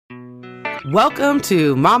Welcome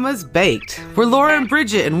to Mama's Baked. We're Laura and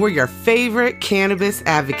Bridget, and we're your favorite cannabis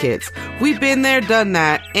advocates. We've been there, done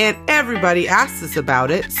that, and everybody asks us about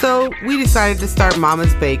it, so we decided to start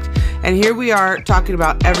Mama's Baked. And here we are talking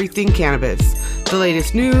about everything cannabis, the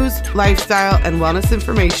latest news, lifestyle, and wellness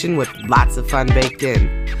information with lots of fun baked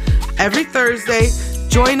in. Every Thursday,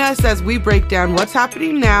 join us as we break down what's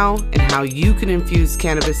happening now and how you can infuse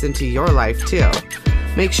cannabis into your life too.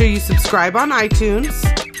 Make sure you subscribe on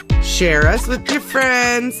iTunes, share us with your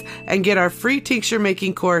friends, and get our free tincture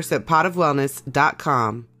making course at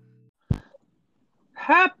potofwellness.com.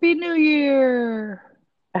 Happy New Year!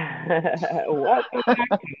 Welcome back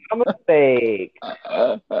to Mama's Bake.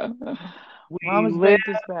 Mama's Bake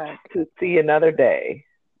is back to see another day.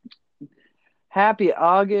 Happy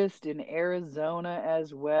August in Arizona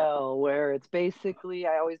as well, where it's basically,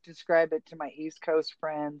 I always describe it to my East Coast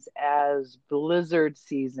friends as blizzard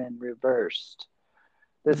season reversed.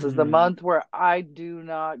 This is the month where I do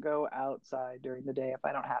not go outside during the day if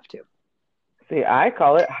I don't have to. See, I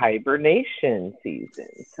call it hibernation season.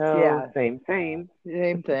 So, yeah. Same thing.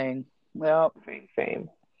 Well, same.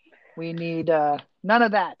 We need none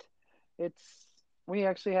of that. We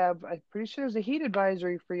actually have, I'm pretty sure there's a heat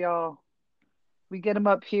advisory for y'all. We get them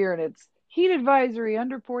up here, and it's heat advisory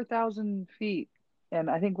under 4,000 feet. And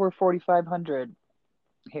I think we're 4,500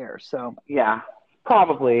 here. So, yeah,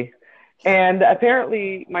 probably. And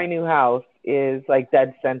apparently my new house is like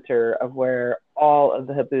dead center of where all of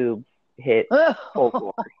the haboobs hit full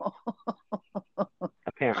glory.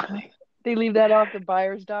 Apparently. They leave that off the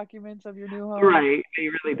buyer's documents of your new home? Right, they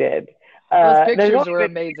really did. Those pictures were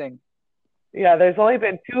amazing. Yeah, there's only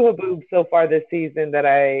been 2 haboobs so far this season that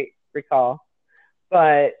I recall.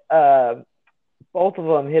 But both of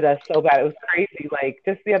them hit us so bad. It was crazy. Like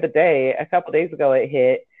just the other day, a couple days ago, it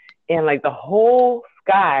hit. And like the whole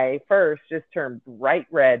sky first just turned bright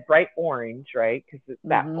red, bright orange, right? Because it's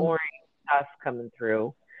that orange dust coming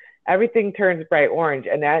through. Everything turns bright orange.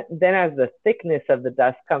 And then as the thickness of the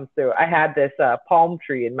dust comes through, I had this palm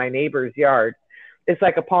tree in my neighbor's yard. It's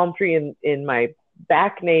like a palm tree in my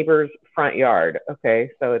back neighbor's front yard.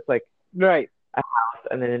 Okay, so it's like right a house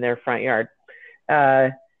and then in their front yard.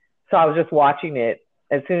 So I was just watching it.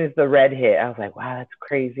 As soon as the red hit, I was like, wow, that's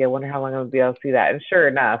crazy. I wonder how long I'm going to be able to see that. And sure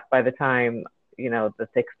enough, by the time, the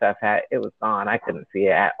thick stuff it was gone. I couldn't see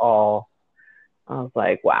it at all. I was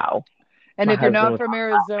like, wow. And if you're not from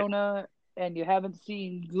Arizona and you haven't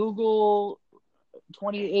seen, Google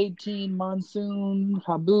 2018 monsoon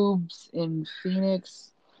haboobs in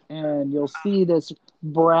Phoenix, and you'll see this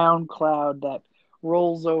brown cloud that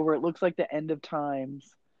rolls over. It looks like the end of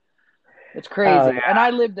times. It's crazy. Oh, yeah. And I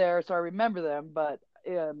live there, so I remember them. But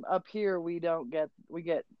up here, we get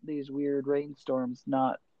these weird rainstorms,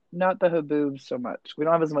 not the haboobs so much. We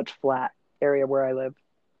don't have as much flat area where I live.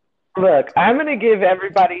 Look, I'm going to give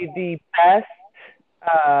everybody the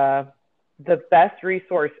best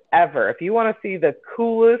resource ever. If you want to see the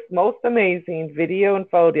coolest, most amazing video and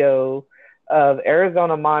photo of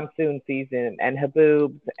Arizona monsoon season and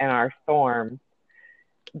haboobs and our storm,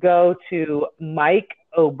 go to Mike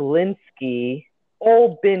Olbinski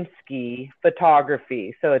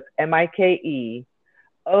Photography. So it's MikeOlbinski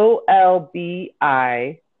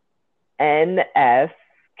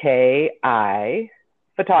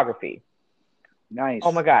Photography. Nice.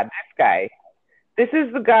 Oh my God, this guy. This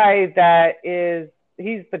is the guy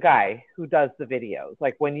he's the guy who does the videos.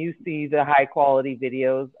 Like when you see the high quality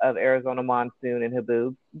videos of Arizona monsoon and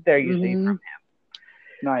haboobs, they're usually from him.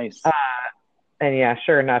 Nice. And yeah,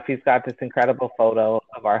 sure enough, he's got this incredible photo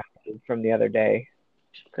of our haboob from the other day.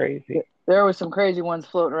 Crazy. There were some crazy ones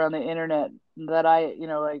floating around the internet that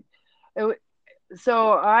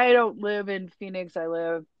so I don't live in Phoenix. I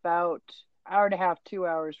live about an hour and a half, 2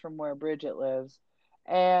 hours from where Bridget lives.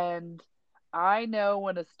 And I know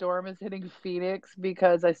when a storm is hitting Phoenix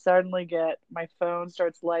because I suddenly my phone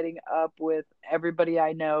starts lighting up with everybody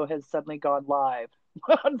I know has suddenly gone live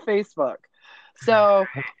on Facebook. So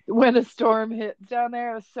when a storm hits down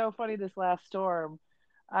there, it was so funny this last storm.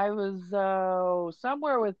 I was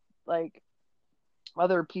somewhere with like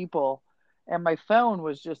other people, and my phone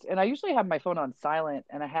was and I usually have my phone on silent,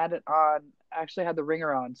 and I had it on, actually had the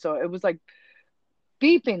ringer on. So it was like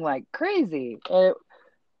beeping like crazy. And it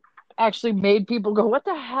actually made people go, what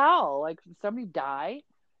the hell? Like, did somebody die?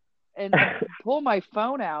 And I pull my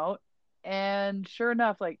phone out. And sure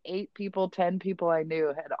enough, like 8 people, 10 people I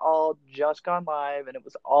knew had all just gone live, and it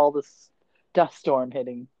was all this dust storm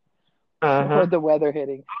hitting, or the weather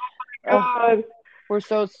hitting. Oh my God. We're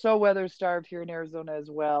so weather starved here in Arizona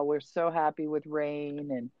as well. We're so happy with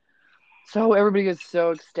rain, and so everybody is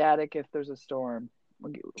so ecstatic if there's a storm.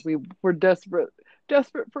 We're desperate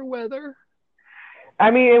for weather.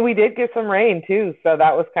 I mean, and we did get some rain too, so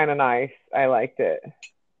that was kind of nice. I liked it.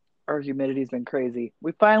 Our humidity's been crazy.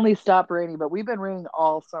 We finally stopped raining, but we've been raining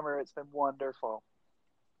all summer. It's been wonderful.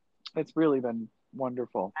 It's really been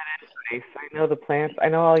wonderful. Nice. I know the plants. I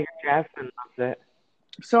know all your jasmine loves it.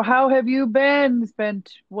 So how have you been? It's been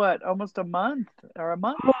what, almost a month or a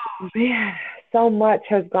month? Oh man, so much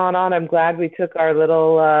has gone on. I'm glad we took our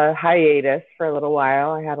little hiatus for a little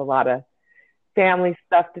while. I had a lot of family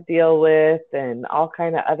stuff to deal with and all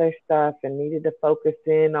kind of other stuff and needed to focus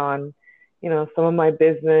in on, some of my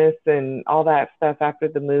business and all that stuff after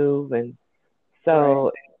the move. And Right.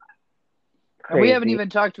 so And we haven't crazy. even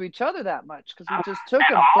talked to each other that much because we just took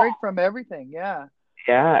At a break all. from everything. Yeah.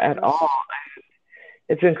 Yeah, It at all. was,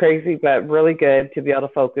 It's been crazy, but really good to be able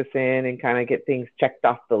to focus in and kind of get things checked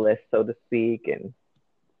off the list, so to speak. And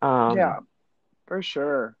um, yeah, for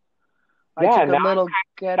sure. I yeah, took a now I'm little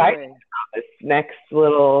excited getaway. about this next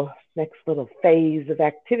little phase of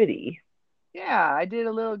activity. Yeah, I did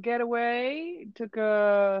a little getaway. Took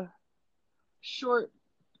a short,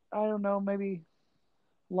 I don't know, maybe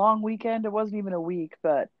long weekend. It wasn't even a week,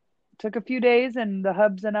 but took a few days, and the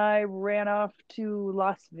hubs and I ran off to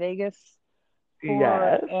Las Vegas for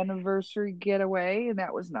our Yes, anniversary getaway, and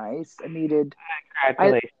that was nice. I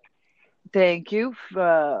congratulations. thank you.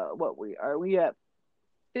 What we at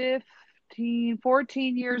 15,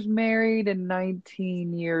 14 years married and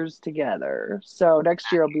 19 years together. So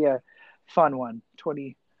next year will be a fun one.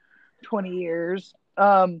 20 years.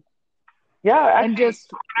 Yeah, And actually,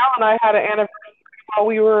 just Al and I had an anniversary while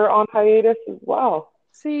we were on hiatus as well.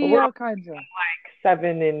 But see we're on all kinds of like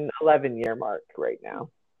 7 and 11 year mark right now.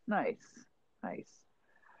 nice, nice.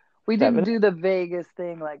 We didn't Seven. do the Vegas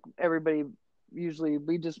thing like everybody usually.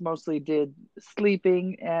 We just mostly did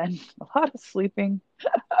sleeping and a lot of sleeping,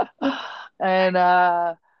 and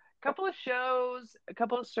a couple of shows, a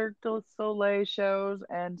couple of Cirque du Soleil shows,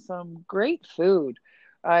 and some great food.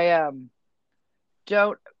 I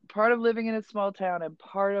don't. Part of living in a small town and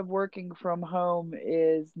part of working from home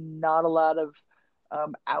is not a lot of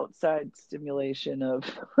outside stimulation of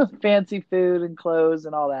fancy food and clothes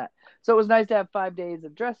and all that. So it was nice to have 5 days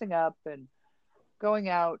of dressing up and going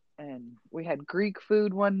out. And we had Greek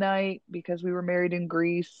food one night because we were married in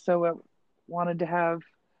Greece. So I wanted to have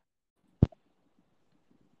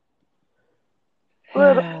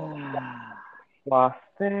Little lost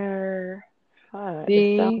there.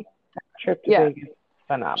 It sounds the trip to yeah Vegas trip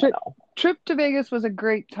phenomenal. trip to Vegas was a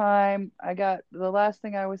great time. I got the last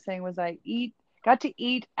thing I was saying was got to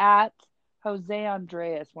eat at Jose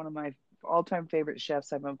Andreas, one of my all-time favorite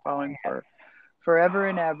chefs I've been following for forever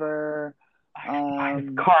and ever. His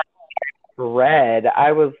Um, car red.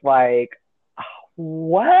 I was like,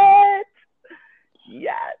 what?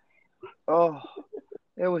 Yes. oh,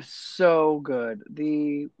 it was so good.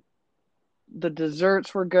 The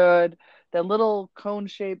desserts were good. That little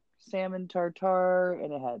cone-shaped salmon tartare,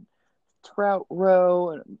 and it had trout roe,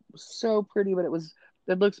 and it was so pretty. But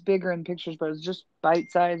it looks bigger in pictures, but it was just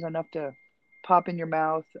bite size enough to pop in your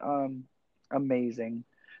mouth. Amazing.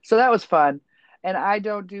 So that was fun. And I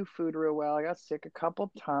don't do food real well. I got sick a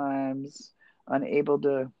couple times, unable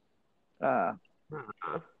to uh,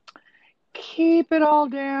 keep it all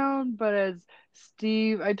down. But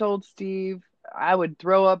I told Steve I would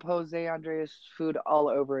throw up Jose Andres food all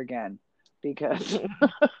over again because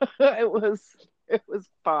it was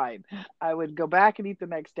fine. I would go back and eat the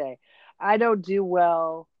next day. I don't do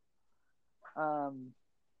well um,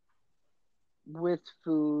 with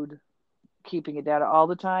food, keeping it down all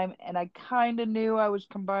the time, and I kind of knew I was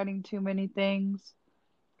combining too many things.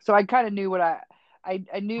 So I kind of knew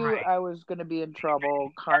I knew Right. I was going to be in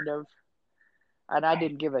trouble, kind of, and I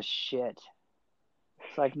didn't give a shit.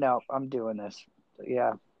 It's like, no, I'm doing this. So,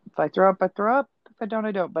 yeah. If I throw up, I throw up. If I don't,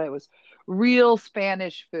 I don't. But it was real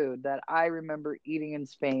Spanish food that I remember eating in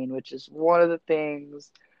Spain, which is one of the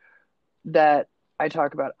things that I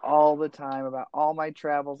talk about all the time about all my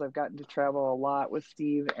travels. I've gotten to travel a lot with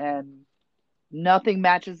Steve, and nothing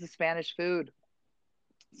matches the Spanish food.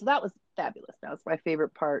 So that was fabulous. That was my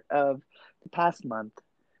favorite part of the past month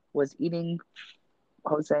was eating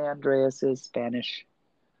Jose Andreas's Spanish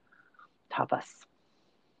tapas.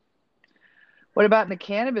 What about in the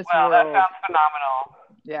cannabis Well, that world? sounds phenomenal.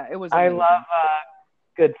 Yeah, it was I love amazing.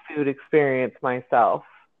 a good food experience myself.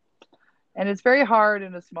 And it's very hard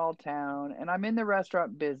in a small town. And I'm in the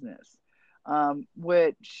restaurant business,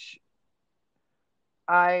 which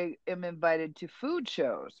I am invited to food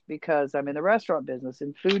shows because I'm in the restaurant business.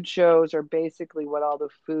 And food shows are basically what all the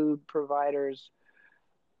food providers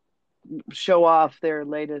show off their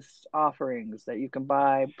latest offerings that you can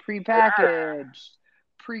buy prepackaged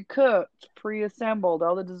pre-cooked, pre-assembled.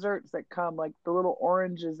 All the desserts that come, like the little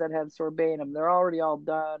oranges that have sorbet in them, they're already all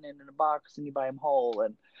done and in a box, and you buy them whole,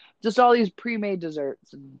 and just all these pre-made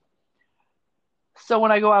desserts. And so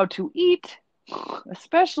when I go out to eat,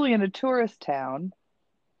 especially in a tourist town,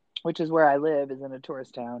 which is where I live, is in a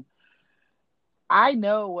tourist town, I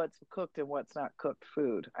know what's cooked and what's not cooked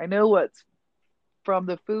food. I know what's from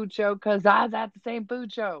the food show because I was at the same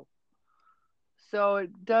food show. So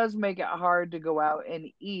it does make it hard to go out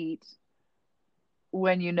and eat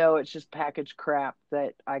when you know it's just packaged crap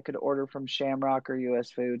that I could order from Shamrock or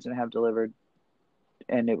US Foods and have delivered,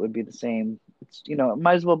 and it would be the same. It's, it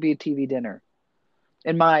might as well be a TV dinner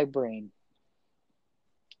in my brain.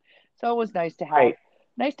 So it was nice to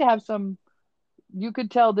have some. You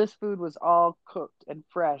could tell this food was all cooked and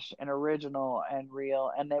fresh and original and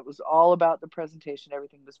real, and it was all about the presentation.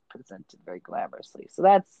 Everything was presented very glamorously. So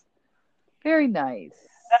that's very nice.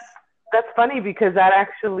 That's funny because that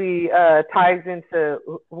actually ties into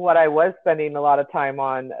what I was spending a lot of time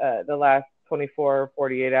on the last 24,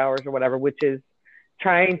 48 hours or whatever, which is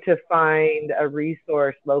trying to find a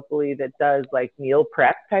resource locally that does like meal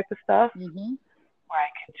prep type of stuff, where I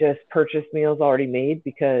can just purchase meals already made,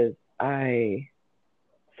 because I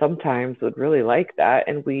sometimes would really like that.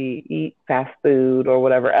 And we eat fast food or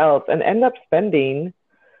whatever else and end up spending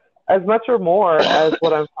as much or more as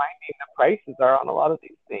what I'm finding the prices are on a lot of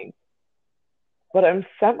these things. But I'm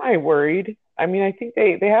semi-worried. I mean, I think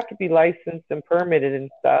they have to be licensed and permitted and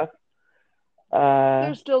stuff.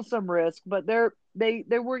 There's still some risk, but they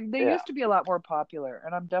used to be a lot more popular,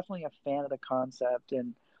 and I'm definitely a fan of the concept.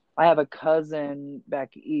 And I have a cousin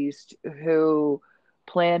back east who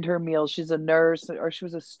planned her meals. She's a nurse, or she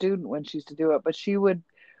was a student when she used to do it, but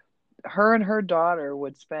her and her daughter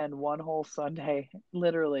would spend one whole Sunday,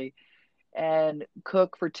 literally, and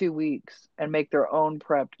cook for 2 weeks and make their own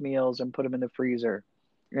prepped meals and put them in the freezer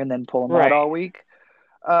and then pull them out all week.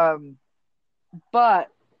 But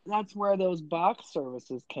that's where those box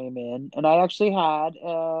services came in. And I actually had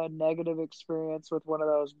a negative experience with one of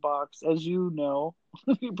those box, as you know.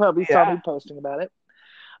 You probably saw me posting about it.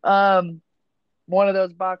 One of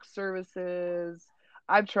those box services,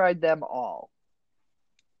 I've tried them all.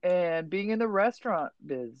 And being in the restaurant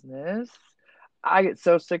business, I get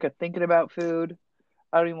so sick of thinking about food.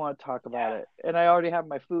 I don't even want to talk about it. And I already have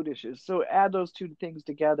my food issues. So add those two things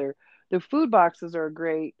together. The food boxes are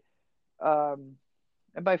great. And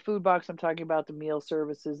by food box, I'm talking about the meal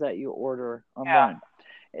services that you order online.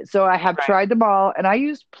 So I have tried them all. And I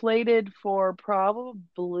used Plated for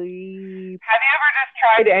probably... Have you ever just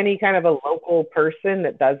tried any kind of a local person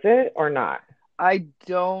that does it or not? I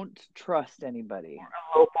don't trust anybody. Or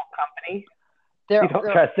a local company? You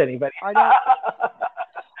don't trust anybody. I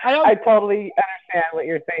don't. I totally understand what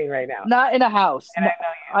you're saying right now. Not in a house. And I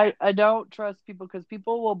know I don't trust people, because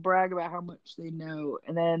people will brag about how much they know,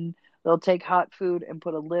 and then they'll take hot food and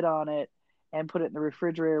put a lid on it and put it in the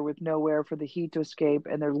refrigerator with nowhere for the heat to escape,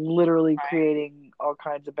 and they're literally creating all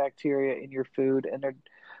kinds of bacteria in your food. And I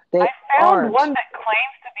found one that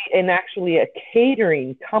claims to be actually a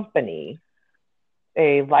catering company.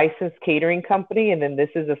 A licensed catering company, and then this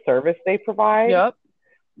is a service they provide. Yep.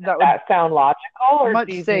 Does that sound logical, or much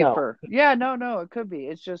safer? No? Yeah, no, it could be.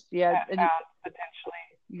 It's just potentially.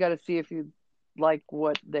 You got to see if you like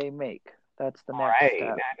what they make. That's the next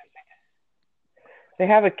step. They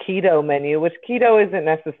have a keto menu, which keto isn't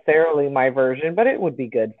necessarily my version, but it would be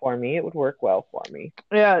good for me. It would work well for me.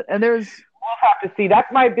 Yeah, and we'll have to see. That's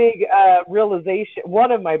my big realization.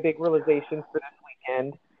 One of my big realizations for this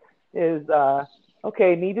weekend is.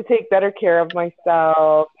 Okay, need to take better care of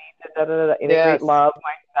myself, need to integrate love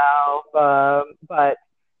myself, but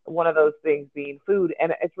one of those things being food.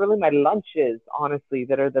 And it's really my lunches, honestly,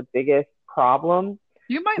 that are the biggest problem.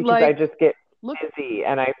 You might because I just get busy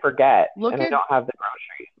and I forget, and I don't have the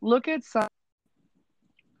groceries. Look at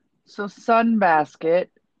Sunbasket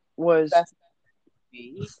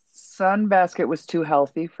was too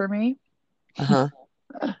healthy for me. For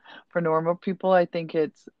normal people, I think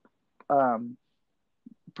it's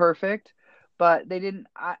perfect, but they didn't.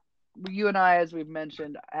 You and I, as we've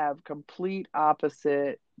mentioned, have complete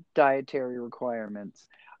opposite dietary requirements.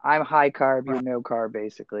 I'm high carb, you're no carb,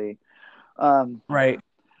 basically. Right.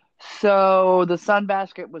 So the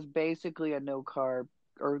Sunbasket was basically a no carb,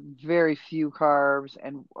 or very few carbs,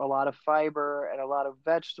 and a lot of fiber and a lot of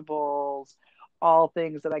vegetables, all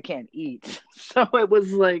things that I can't eat. So it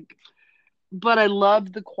was like, but I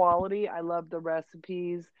loved the quality. I loved the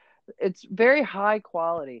recipes. It's very high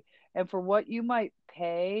quality, and for what you might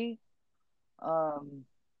pay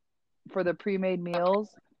for the pre-made meals,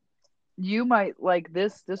 you might like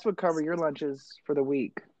this would cover your lunches for the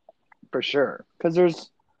week. for sure. Because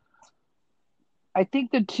I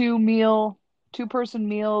think the 2-person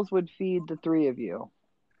meals would feed the 3 of you.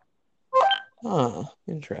 Huh.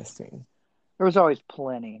 Interesting. There was always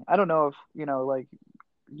plenty. I don't know if, like,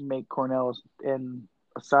 you make Cornell and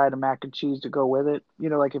a side of mac and cheese to go with it.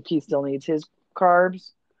 Like if he still needs his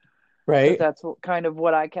carbs. Right. That's kind of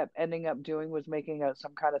what I kept ending up doing, was making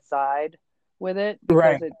some kind of side with it, because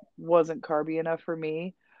Right. it wasn't carby enough for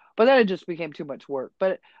me. But then it just became too much work.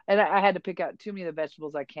 And I had to pick out too many of the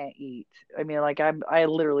vegetables I can't eat. I mean, like I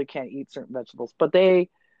literally can't eat certain vegetables, but they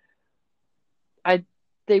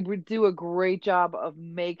would do a great job of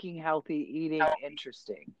making healthy eating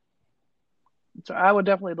interesting. So I would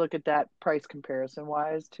definitely look at that price comparison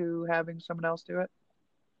wise to having someone else do it.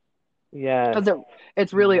 Yeah. Because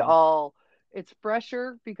it's really it's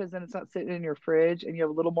fresher, because then it's not sitting in your fridge and you have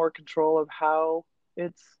a little more control of how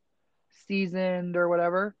it's seasoned or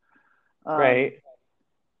whatever. Right.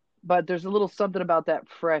 But there's a little something about that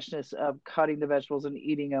freshness of cutting the vegetables and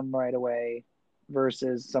eating them right away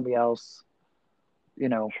versus somebody else,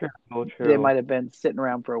 True. they might have been sitting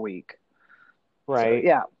around for a week. Right. So,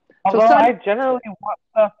 yeah. Although I generally want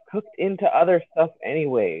stuff cooked into other stuff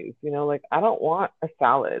anyways. Like I don't want a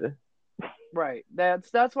salad. Right.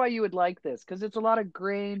 That's why you would like this, because it's a lot of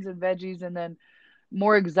grains and veggies, and then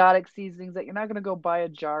more exotic seasonings that you're not going to go buy a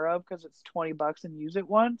jar of because it's $20 and use it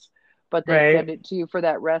once. But they send it to you for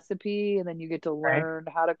that recipe, and then you get to learn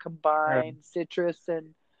how to combine citrus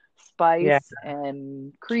and spice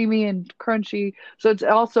and creamy and crunchy. So it's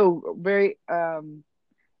also very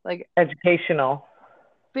like educational.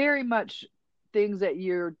 Very much things that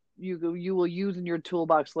you will use in your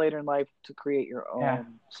toolbox later in life to create your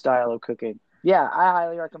own style of cooking. Yeah, I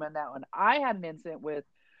highly recommend that one. I had an incident with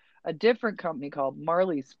a different company called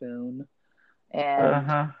Marley Spoon,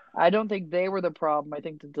 and I don't think they were the problem. I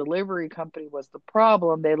think the delivery company was the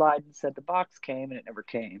problem. They lied and said the box came, and it never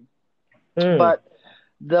came. But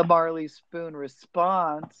the Marley Spoon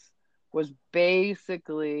response was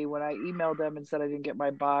basically, when I emailed them and said I didn't get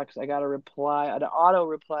my box, I got an auto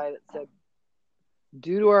reply that said,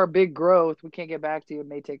 due to our big growth, we can't get back to you. It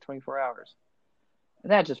may take 24 hours.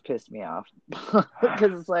 And that just pissed me off.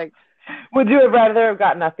 Because it's like... Would you have rather have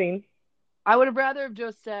got nothing? I would have rather have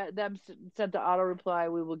just sent the auto reply,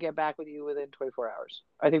 we will get back with you within 24 hours.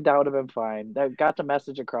 I think that would have been fine. That got the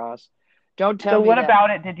message across. Don't tell me. So what about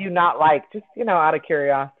it did you not like? Just, out of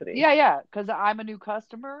curiosity. Yeah. Because I'm a new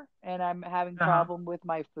customer and I'm having problem with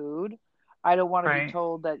my food. I don't want to be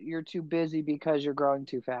told that you're too busy because you're growing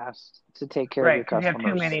too fast to take care of your customers. Right, because you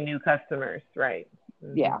have too many new customers, right.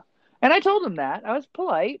 Mm-hmm. Yeah. And I told them that. I was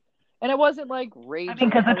polite. And it wasn't like raging. I mean,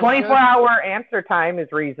 because the 24-hour answer time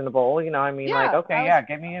is reasonable.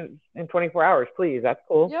 Get me in 24 hours, please. That's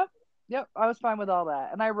cool. Yep. I was fine with all that.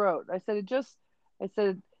 And I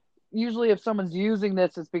said, usually if someone's using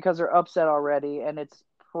this, it's because they're upset already. And it's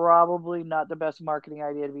probably not the best marketing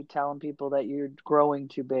idea to be telling people that you're growing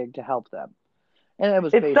too big to help them. And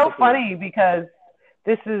it's so funny because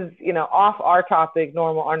this is, off our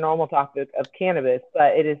normal topic of cannabis,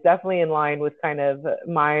 but it is definitely in line with kind of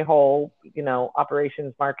my whole,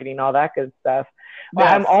 operations, marketing, all that good stuff.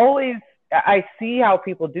 But I see how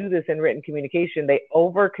people do this in written communication. They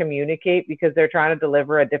over communicate because they're trying to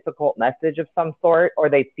deliver a difficult message of some sort, or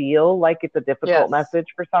they feel like it's a difficult message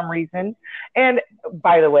for some reason. And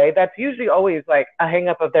by the way, that's usually always like a hang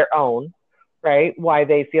up of their own, right? Why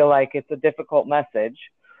they feel like it's a difficult message.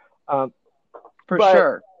 For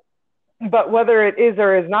sure. But whether it is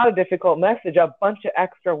or is not a difficult message, a bunch of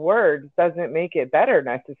extra words doesn't make it better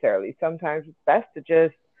necessarily. Sometimes it's best to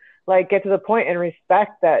just get to the point and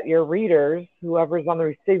respect that your readers, whoever's on the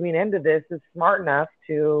receiving end of this, is smart enough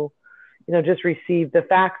to, just receive the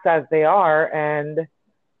facts as they are and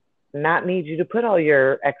not need you to put all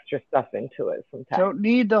your extra stuff into it sometimes. Don't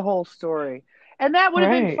need the whole story. And that would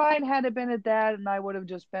have been fine had it been at that, and I would have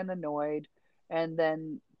just been annoyed and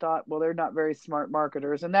then thought, well, they're not very smart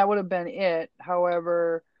marketers, and that would have been it.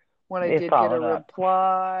 However, when I did get a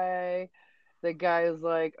reply, the guy is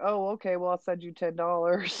like, oh, okay, well, I'll send you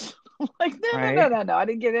 $10. I'm like, no, I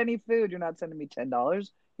didn't get any food. You're not sending me $10.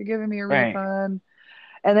 You're giving me a refund.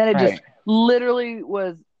 And then it just literally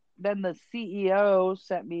was, then the CEO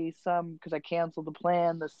sent me because I canceled the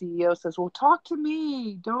plan. The CEO says, well, talk to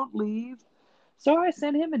me. Don't leave. So I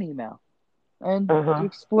sent him an email and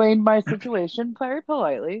explained my situation very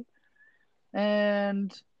politely.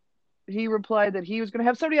 And he replied that he was going to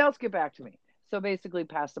have somebody else get back to me. So basically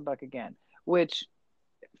pass the buck again, which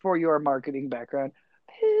for your marketing background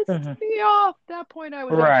pissed me off. At that point I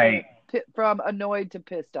was actually from annoyed to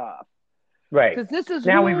pissed off. Right. Because this is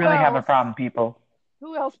now we really have a problem, people.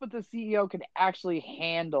 who else but the CEO can actually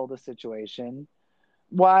handle the situation?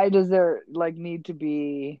 Why does there like need to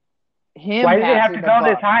be him Why did it have to passing the go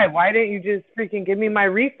this buck? high? Why didn't you just freaking give me my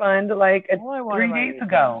refund like Well, I wanted 3 my days refund.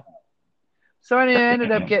 ago? So I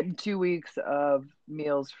ended up getting 2 weeks of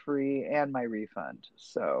meals free and my refund.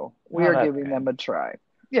 So we are that's giving good. them a try.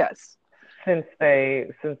 Yes. Since they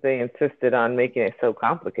insisted on making it so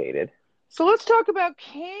complicated. So let's talk about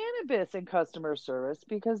cannabis and customer service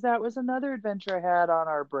because that was another adventure I had on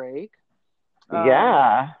our break.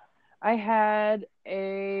 Yeah. I had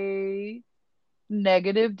a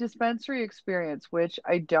negative dispensary experience, which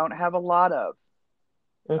I don't have a lot of.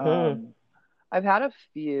 Mhm. I've had a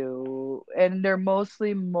few, and they're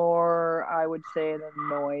mostly more, I would say, an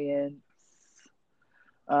annoyance.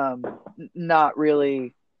 Not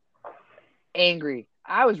really angry.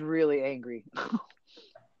 I was really angry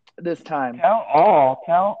this time. Tell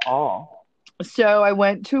all. So I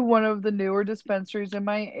went to one of the newer dispensaries in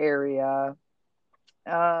my area.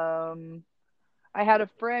 I had a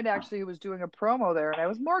friend actually who was doing a promo there, and I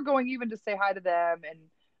was more going even to say hi to them. And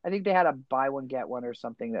I think they had a buy one get one or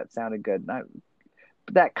something that sounded good.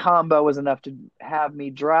 That combo was enough to have me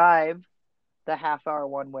drive the half hour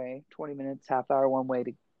one way, 20 minutes, half hour one way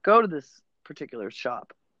to go to this particular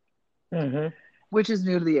shop, Mhm. which is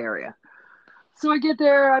new to the area. So I get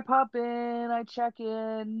there, I pop in, I check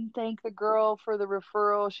in, thank the girl for the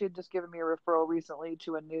referral. She had just given me a referral recently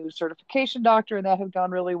to a new certification doctor, and that had gone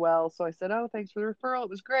really well. So I said, oh, thanks for the referral. It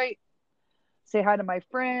was great. Say hi to my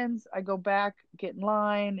friends. I go back, get in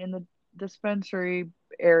line in the dispensary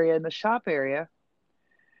area, in the shop area.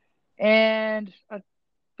 And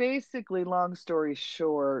basically, long story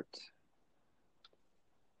short,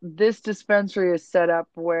 this dispensary is set up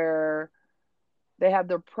where they have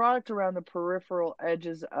their product around the peripheral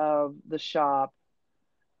edges of the shop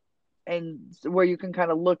and where you can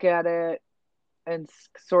kind of look at it and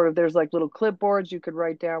sort of there's like little clipboards you could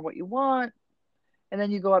write down what you want and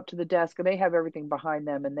then you go up to the desk and they have everything behind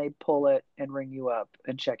them and they pull it and ring you up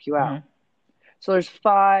and check you out. Mhm. So there's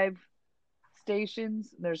 5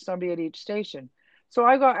 stations and there's somebody at each station. So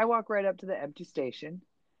I walk right up to the empty station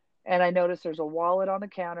and I notice there's a wallet on the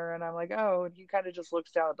counter and I'm like, oh, and he kind of just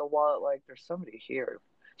looks down at the wallet like there's somebody here.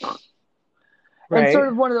 And Right. sort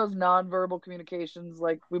of one of those nonverbal communications,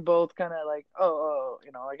 like we both kind of like, oh,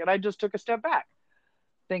 like, and I just took a step back,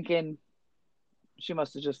 thinking she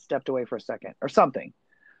must have just stepped away for a second or something.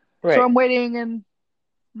 So Right. I'm waiting and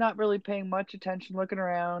not really paying much attention, looking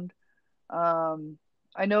around.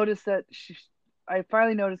 I noticed that I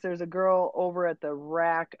finally noticed there's a girl over at the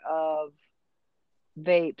rack of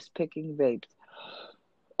vapes, picking vapes.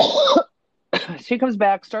 She comes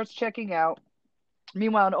back, starts checking out.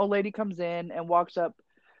 Meanwhile, an old lady comes in and walks up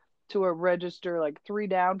to a register like 3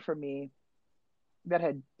 down from me that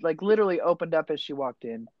had like literally opened up as she walked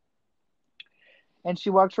in. And she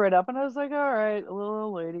walks right up and I was like, all right, a little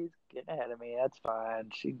old lady's getting ahead of me. That's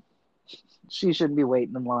fine. She shouldn't be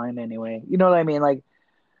waiting in line anyway. You know what I mean? Like,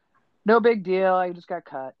 no big deal. I just got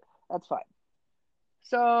cut. That's fine.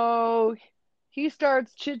 So he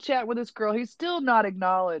starts chit chat with this girl. He's still not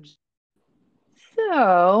acknowledged.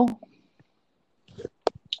 So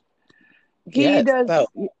he Yes. does, So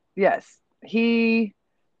yes, he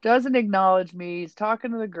doesn't acknowledge me. He's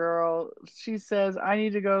talking to the girl. She says, I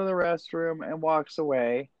need to go to the restroom and walks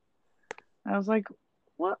away. I was like,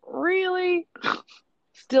 what? Really?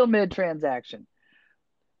 Still mid transaction.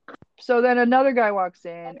 So then another guy walks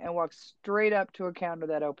in and walks straight up to a counter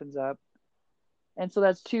that opens up. And so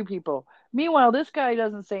that's 2 people. Meanwhile, this guy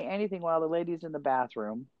doesn't say anything while the lady's in the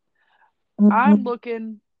bathroom. I'm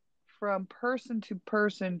looking from person to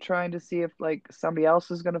person trying to see if like somebody else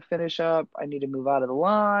is going to finish up. I need to move out of the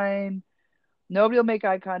line. Nobody will make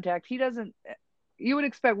eye contact. He doesn't. You would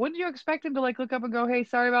expect, wouldn't you expect him to like look up and go, hey,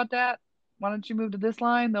 sorry about that. Why don't you move to this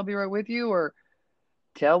line? They'll be right with you. Or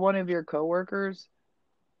tell one of your coworkers,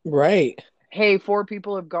 right. hey, 4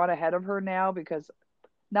 people have gone ahead of her now because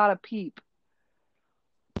not a peep.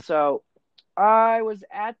 So I was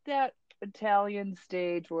at that Italian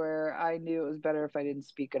stage where I knew it was better if I didn't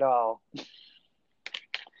speak at all.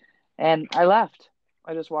 And I left.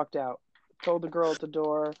 I just walked out. Told the girl at the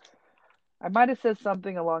door. I might have said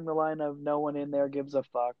something along the line of no one in there gives a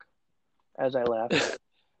fuck as I left.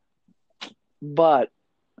 But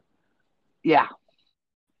yeah.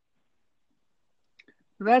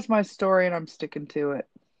 That's my story and I'm sticking to it.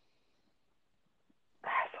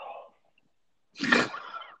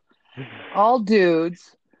 All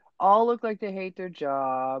dudes, all look like they hate their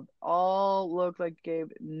job, all look like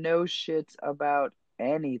gave no shits about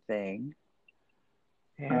anything.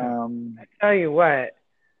 Yeah. I tell you what,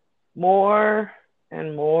 more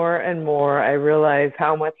and more, I realize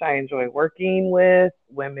how much I enjoy working with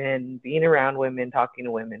women, being around women, talking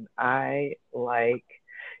to women. It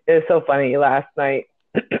was so funny. Last night,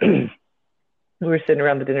 we were sitting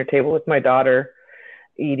around the dinner table with my daughter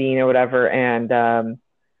eating or whatever, and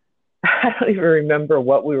I don't even remember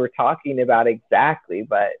what we were talking about exactly,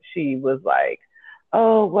 but she was like,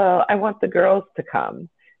 "Oh, well, I want the girls to come."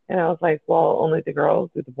 And I was like, "Well, only the girls?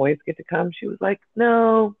 Do the boys get to come?" She was like,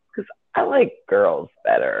 "No, because I like girls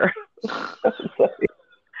better."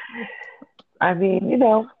 I mean,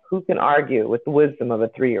 who can argue with the wisdom of a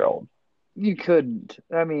 3-year-old? You couldn't.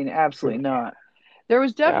 I mean, absolutely not. There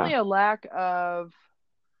was Yeah. definitely a lack of.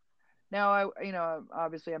 Now,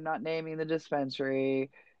 obviously, I'm not naming the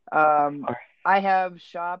dispensary. Um, I have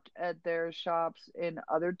shopped at their shops in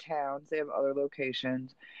other towns. They have other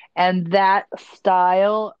locations. And that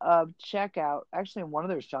style of checkout, actually, in one of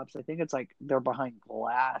their shops, I think it's like they're behind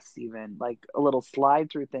glass, even like a little slide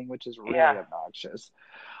through thing, which is really Yeah. obnoxious.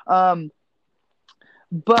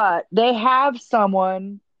 But they have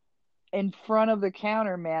someone in front of the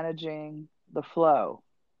counter managing the flow.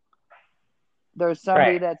 There's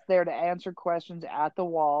somebody Right. that's there to answer questions at the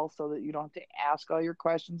wall so that you don't have to ask all your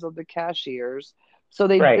questions of the cashiers. So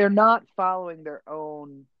Right. they're not following their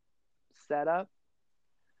own setup.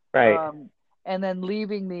 Right. And then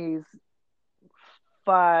leaving these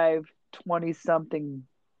 5 20 something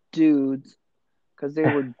dudes, because they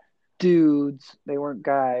were dudes, they weren't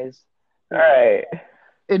guys, Right.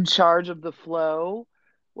 in charge of the flow.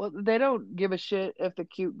 Well, they don't give a shit if the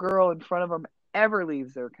cute girl in front of them ever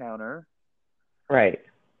leaves their counter, Right.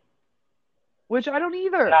 which I don't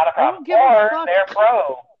either. Not a I problem. don't give a Or fuck. their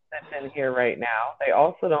bro that's in here right now. They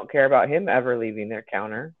also don't care about him ever leaving their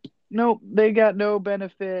counter. Nope, they got no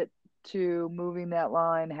benefit to moving that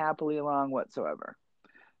line happily along whatsoever.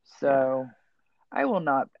 So I will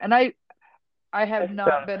not, and I have Systems.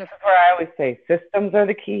 not been This is where I always say systems are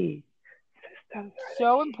the key. Systems are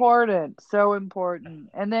so important, so important.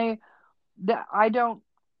 And I don't,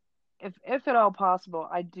 if at all possible,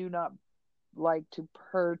 I do not like to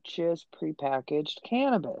purchase prepackaged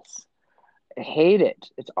cannabis. I hate it.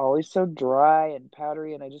 It's always so dry and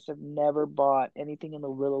powdery, and I just have never bought anything in the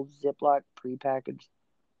little Ziploc prepackaged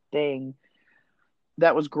thing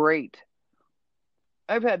that was great.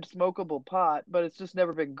 I've had smokable pot, but it's just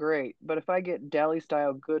never been great. But if I get deli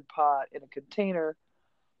style good pot in a container,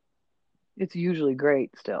 it's usually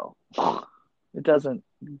great still. It doesn't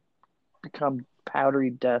become powdery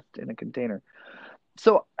dust in a container.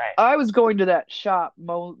 So right. I was going to that shop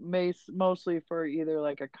mostly for either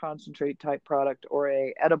like a concentrate type product or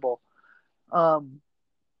a edible.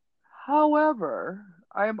 However,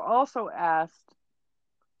 I am also asked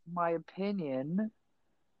my opinion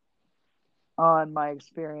on my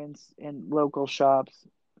experience in local shops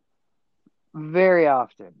very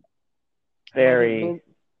often. And I think Very,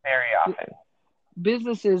 very often.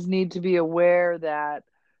 businesses need to be aware that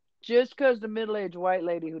just because the middle-aged white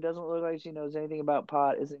lady who doesn't look like she knows anything about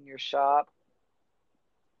pot is in your shop,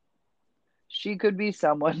 she could be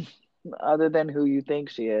someone other than who you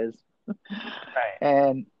think she is. Right.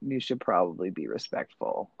 And you should probably be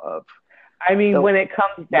respectful of I mean, when it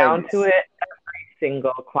comes down ladies. to it, every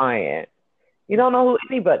single client, you don't know who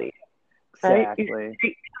anybody is. Right? Exactly. You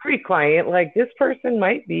treat every client like this person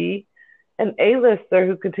might be an A-lister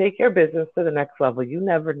who could take your business to the next level. You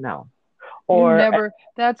never know. Or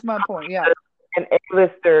that's my point. Yeah. An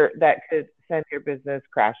A-lister that could send your business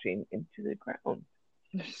crashing into the ground.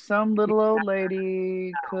 Some little old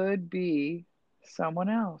lady could be someone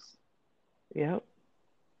else. Yep.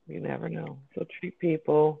 You never know. So treat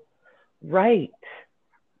people right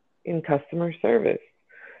in customer service.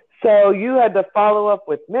 So you had to follow up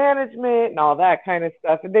with management and all that kind of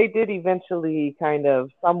stuff. And they did eventually kind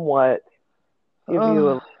of somewhat give you a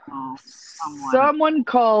little Someone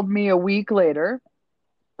called me a week later.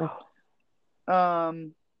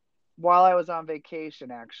 While I was on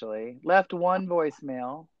vacation, actually. Left one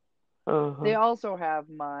voicemail. They also have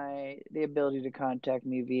the ability to contact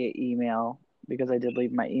me via email because I did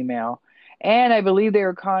leave my email. And I believe they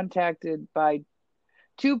were contacted by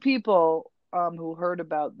 2 people who heard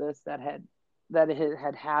about this that it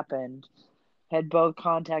had happened, had both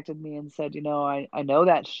contacted me and said, I know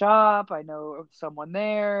that shop. I know someone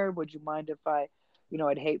there. Would you mind if I'd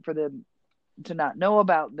hate for them to not know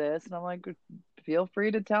about this. And I'm like, feel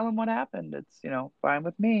free to tell them what happened. It's, fine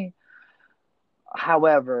with me.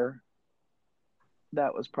 However,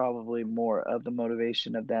 that was probably more of the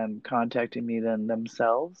motivation of them contacting me than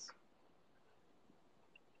themselves.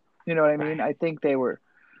 You know what I mean? I think they were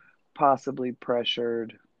possibly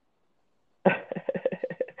pressured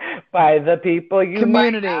by the people you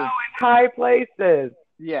community. might know high places.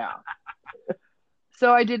 Yeah.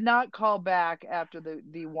 So I did not call back after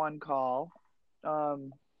the one call.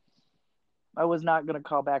 I was not going to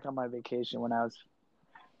call back on my vacation when I was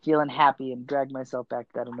feeling happy and drag myself back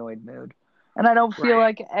to that annoyed mood. And I don't feel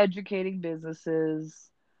like educating businesses.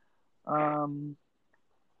 And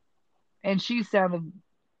it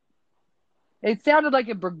sounded like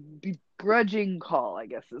a begrudging call, I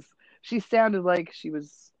guess. She sounded like she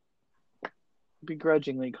was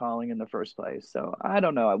begrudgingly calling in the first place. So I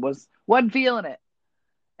don't know. I wasn't feeling it.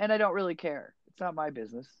 And I don't really care. It's not my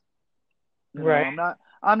business. Right.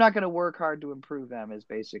 I'm not going to work hard to improve them is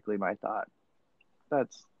basically my thought.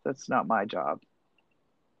 That's not my job.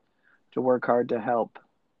 To work hard to help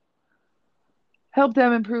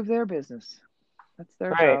them improve their business. That's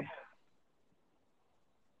their job.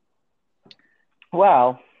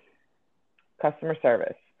 Well, customer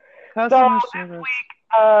service. This week,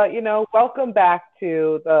 welcome back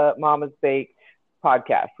to the Mama's Baked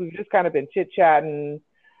podcast. We've just kind of been chit-chatting.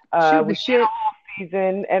 We did a whole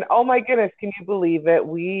season, and oh my goodness, can you believe it?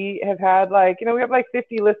 We have had we have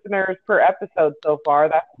 50 listeners per episode so far.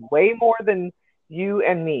 That's way more than you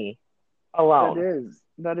and me alone. That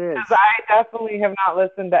is. Because I definitely have not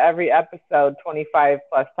listened to every episode 25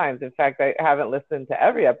 plus times. In fact, I haven't listened to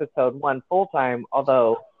every episode one full time,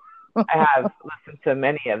 although I have listened to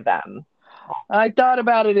many of them. I thought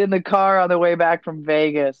about it in the car on the way back from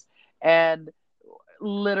Vegas, and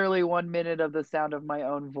literally 1 minute of the sound of my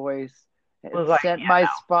own voice sent my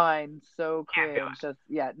spine so cringe.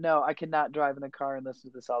 I cannot drive in the car and listen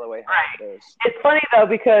to this all the way home. Right. It's funny though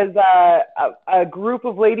because a group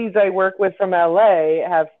of ladies I work with from LA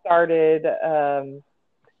have started.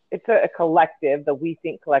 It's a collective, the We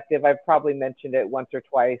Think Collective. I've probably mentioned it once or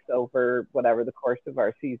twice over whatever the course of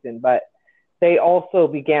our season, but they also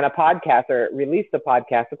began a podcast or released a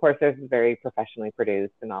podcast. Of course, theirs is very professionally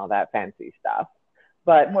produced and all that fancy stuff.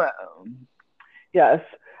 But yes.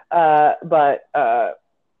 And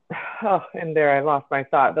there I lost my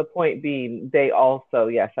thought. The point being, they also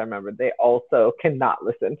cannot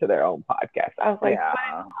listen to their own podcast. I was like,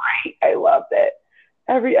 great. I loved it.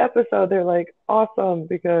 Every episode, they're like, awesome,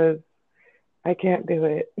 because I can't do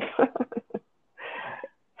it.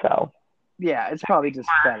 So. Yeah, it's probably just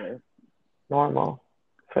better. Normal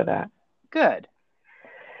for that. Good.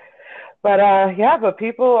 But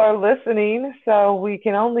people are listening, so we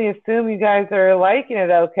can only assume you guys are liking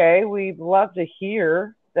it okay. We'd love to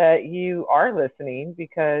hear that you are listening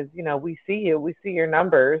because, we see you, we see your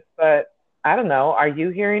numbers, but I don't know. Are you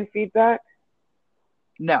hearing feedback?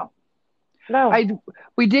 No.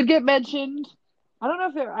 We did get mentioned. I don't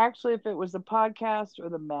know if it was the podcast or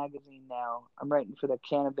the magazine now. I'm writing for the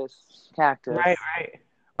Cannabis Cactus. Right.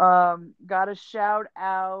 Got a shout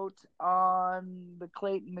out on the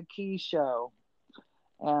Clayton McKee show.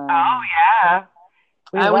 Oh yeah,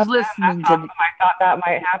 I was listening to. I thought that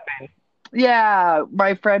might happen. Yeah,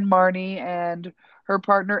 my friend Marnie and her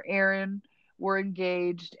partner Aaron were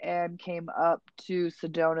engaged and came up to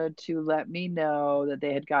Sedona to let me know that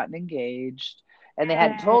they had gotten engaged, and they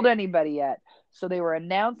hadn't told anybody yet. So they were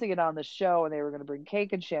announcing it on the show, and they were going to bring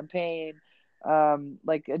cake and champagne. A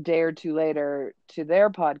day or two later to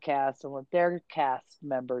their podcast and let their cast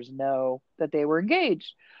members know that they were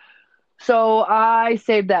engaged. So I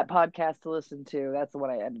saved that podcast to listen to. That's the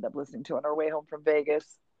one I ended up listening to on our way home from Vegas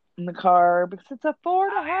in the car because it's a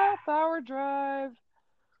 4.5 hour drive.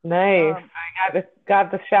 Nice. I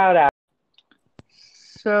got the shout out.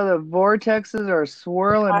 So the vortexes are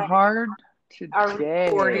swirling hard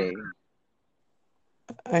today.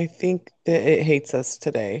 I think that it hates us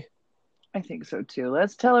today. I think so too.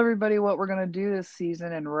 Let's tell everybody what we're going to do this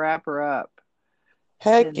season and wrap her up.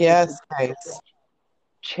 Heck yes, guys.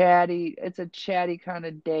 It's a chatty kind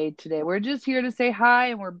of day today. We're just here to say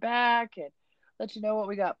hi and we're back and let you know what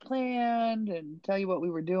we got planned and tell you what we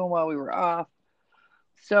were doing while we were off.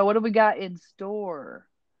 So what do we got in store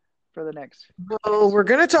for the next? Well, we're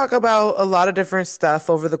going to talk about a lot of different stuff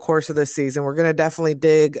over the course of this season. We're going to definitely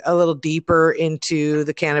dig a little deeper into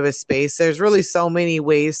the cannabis space. There's really so many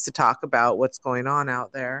ways to talk about what's going on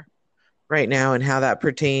out there right now and how that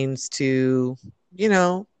pertains to,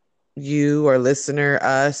 you, our listener,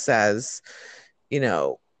 us as,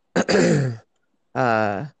 what's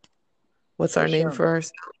our name for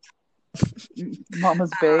ourselves?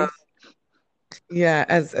 Mama's Baked. Yeah,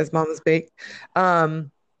 as Mama's Baked.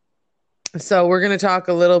 So we're going to talk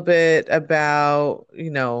a little bit about,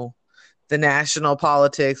 the national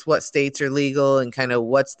politics, what states are legal and kind of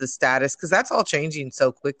what's the status, because that's all changing so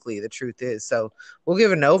quickly, the truth is. So we'll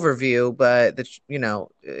give an overview, but,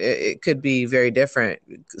 it could be very different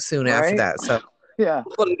soon after that. So yeah,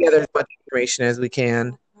 we'll put together as much information as we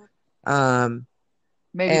can.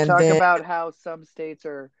 Maybe And talk then about how some states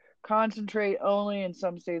are concentrate only and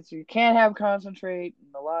some states you can't have concentrate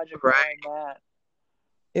and the logic right, behind that.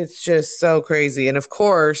 it's just so crazy. And of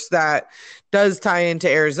course, that does tie into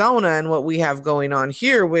Arizona and what we have going on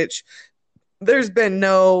here, which there's been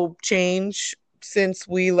no change since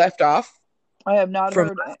we left off I have not from,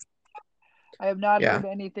 heard I have not yeah. heard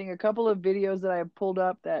anything. A couple of videos that I have pulled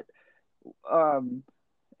up that um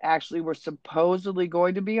actually were supposedly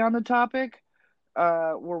going to be on the topic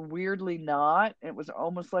were weirdly not. It was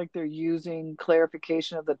almost like they're using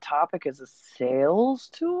clarification of the topic as a sales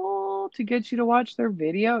tool to get you to watch their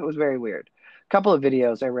video. It was very weird. A couple of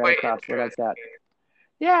videos I ran Quite across were like that. interesting.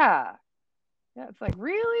 Yeah. Yeah, it's like,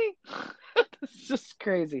 really? It's just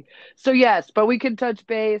crazy. So yes, but we can touch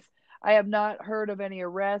base. I have not heard of any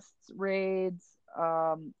arrests, raids,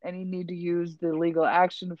 any need to use the legal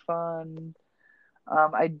action fund.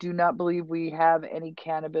 I do not believe we have any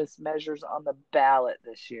cannabis measures on the ballot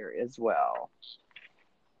this year as well.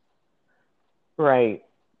 Right.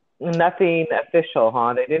 Nothing official,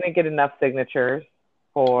 huh? They didn't get enough signatures In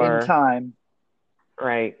for, time.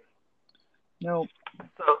 right. Nope.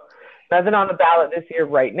 So nothing on the ballot this year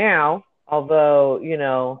right now, although,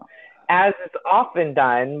 as is often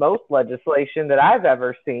done, most legislation that I've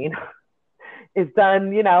ever seen is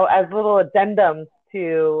done, as little addendums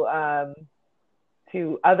to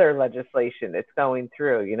other legislation that's going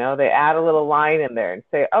through. They add a little line in there and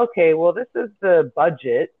say, okay, well, this is the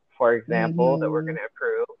budget, for example, that we're going to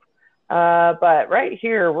approve. But right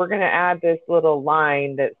here, we're going to add this little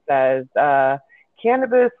line that says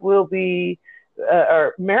cannabis will be,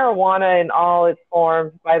 or marijuana in all its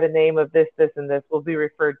forms by the name of this, this, and this will be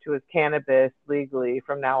referred to as cannabis legally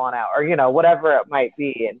from now on out, or, whatever it might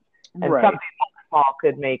be. And Right. something small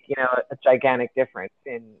could make, a gigantic difference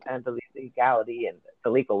in the legality and the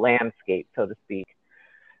legal landscape, so to speak.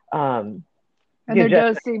 And there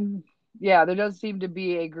does seem to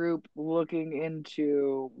be a group looking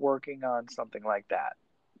into working on something like that.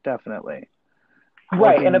 Definitely.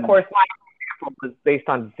 Right. And of course, my example was based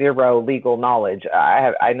on zero legal knowledge.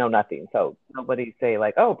 I know nothing. So nobody say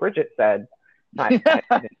like, oh, Bridget said.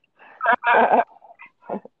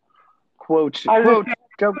 Quote,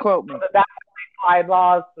 don't quote me. That's slide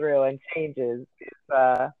laws through and changes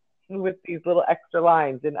with these little extra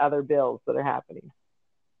lines in other bills that are happening.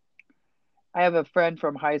 I have a friend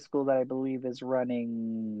from high school that I believe is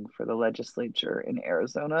running for the legislature in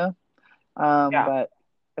Arizona. But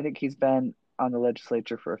I think he's been on the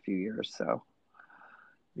legislature for a few years. So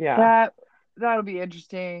that'll be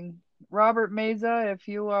interesting. Robert Meza, if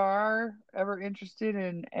you are ever interested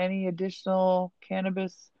in any additional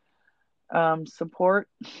cannabis support,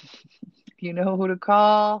 you know who to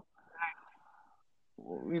call.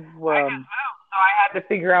 So I had to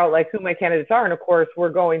figure out like who my candidates are, and of course we're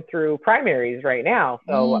going through primaries right now.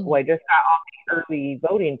 So I just got all the early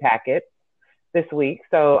voting packets this week,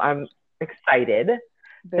 so I'm excited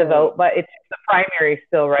to vote. But it's the primary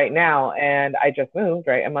still right now, and I just moved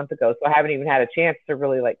a month ago, so I haven't even had a chance to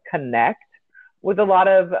really like connect with a lot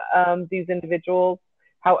of these individuals.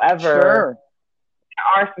 However,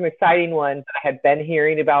 there are some exciting ones that I had been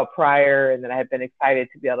hearing about prior, and that I had been excited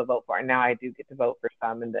to be able to vote for. And now I do get to vote for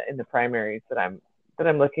some in the primaries that I'm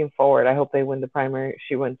looking forward. I hope they win the primary.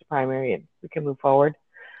 She wins the primary, and we can move forward.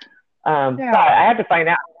 But I have to find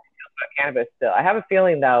out about cannabis still. I have a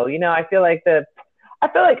feeling though. I feel like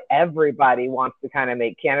everybody wants to kind of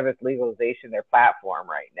make cannabis legalization their platform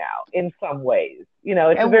right now in some ways.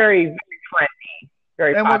 It's very, very trendy,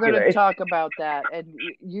 very popular. And we're going to talk about that and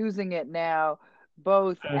using it now,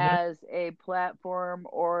 both as a platform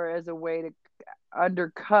or as a way to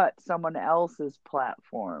undercut someone else's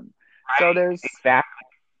platform. Right. So there's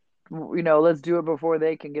let's do it before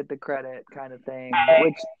they can get the credit kind of thing.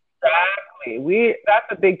 Exactly. That's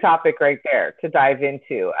a big topic right there to dive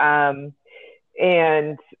into.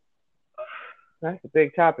 And that's a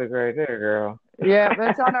big topic right there, girl. Yeah,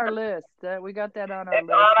 that's on our list. We got that on our list.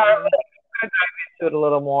 We're going to dive into it a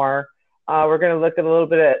little more. We're going to look at a little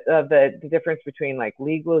bit of the difference between like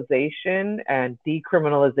legalization and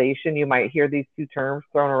decriminalization. You might hear these two terms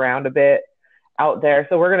thrown around a bit out there.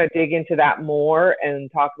 So we're going to dig into that more and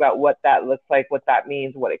talk about what that looks like, what that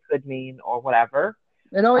means, what it could mean, or whatever.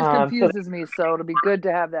 It always confuses me, so it'll be good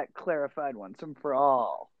to have that clarified once and for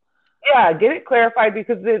all. Yeah, get it clarified,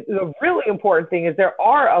 because the really important thing is there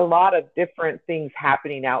are a lot of different things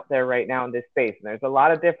happening out there right now in this space. And there's a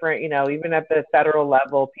lot of different, even at the federal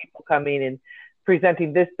level, people coming and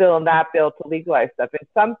presenting this bill and that bill to legalize stuff. And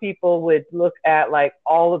some people would look at like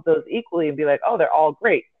all of those equally and be like, oh, they're all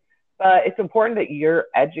great. But it's important that you're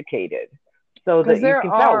educated so that you can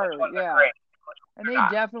tell which ones are great, which And they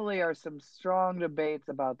definitely are some strong debates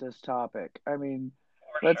about this topic. I mean,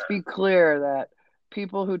 let's be clear that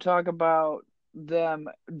people who talk about them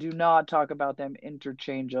do not talk about them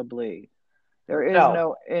interchangeably. There is No,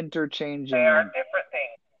 no they are interchanging. different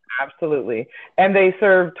things. Absolutely. And they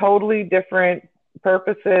serve totally different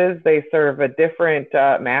purposes. They serve a different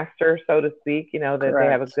master, so to speak, that they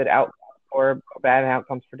have a Correct. good outcome or bad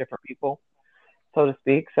outcomes for different people, so to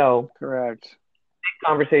speak. So, Correct.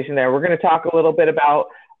 conversation there. We're going to talk a little bit about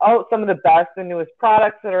some of the best and newest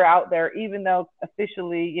products that are out there, even though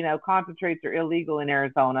officially, concentrates are illegal in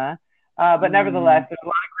Arizona. But nevertheless, Mm. there's a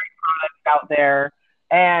lot of great products out there.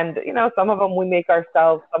 And, some of them we make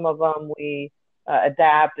ourselves, some of them we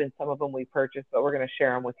adapt, and some of them we purchase, but we're going to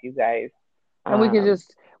share them with you guys. And we could Um,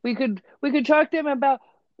 just we could talk to them about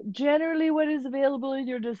generally what is available in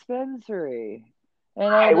your dispensary.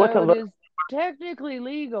 And right, what's a although it little, is technically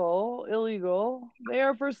illegal, they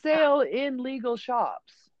are for sale in legal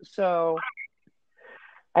shops. So,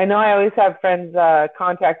 I know I always have friends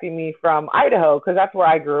contacting me from Idaho because that's where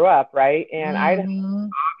I grew up, right? And Idaho hmm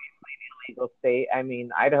legal state. I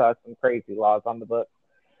mean, Idaho has some crazy laws on the books,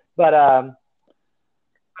 but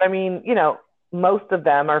I mean, most of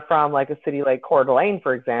them are from like a city like Coeur d'Alene,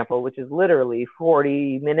 for example, which is literally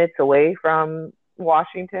 40 minutes away from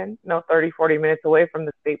Washington, 30, 40 minutes away from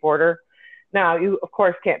the state border. Now, you, of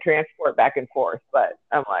course, can't transport back and forth, but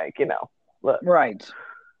I'm like, look, right.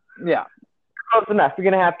 Yeah. close enough. You're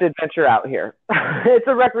going to have to venture out here. It's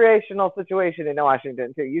a recreational situation in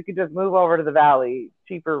Washington, too. You could just move over to the valley,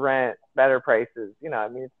 cheaper rent, better prices. I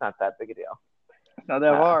mean, it's not that big a deal. No,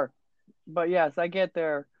 there Uh, are. But yes, I get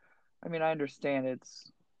there. I mean, I understand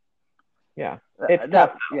it's yeah, it's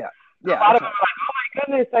tough. that yeah. A Yeah, lot of it's them are like, oh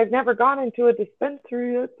my goodness, I've never gone into a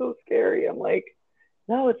dispensary. That's so scary. I'm like,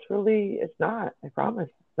 no, it's not. I promise.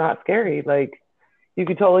 It's not scary. Like, you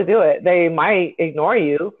could totally do it. They might ignore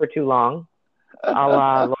you for too long. A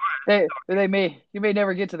la, you may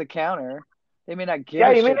never get to the counter. They may not give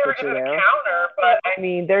yeah, a you may shit never that get you're to the there. counter, but I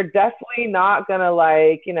mean, they're definitely not gonna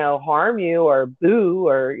like, harm you or boo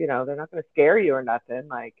or, they're not gonna scare you or nothing.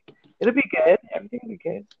 Like, it'll be good. Everything will be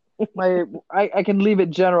good. I can leave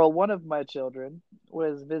it general. One of my children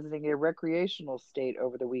was visiting a recreational state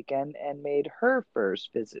over the weekend and made her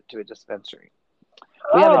first visit to a dispensary.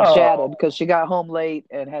 We haven't Oh, chatted because she got home late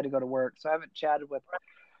and had to go to work, so I haven't chatted with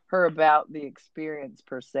her about the experience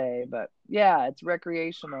per se. But yeah, it's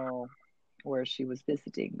recreational where she was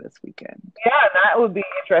visiting this weekend. yeah, that would be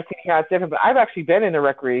interesting to hear how it's different. But I've actually been in a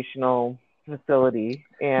recreational facility,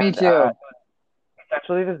 Me and too.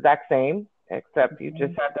 essentially the exact same, except you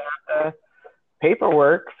just Mhm. had to have the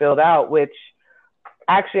paperwork filled out, which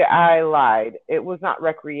actually I lied. It was not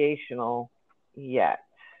recreational yet.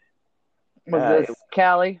 Was It this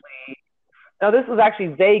Callie? No, this was actually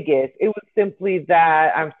Vegas. It was simply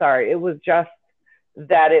that, I'm sorry, it was just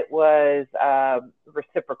that it was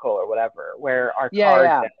reciprocal or whatever, where our Yeah, cards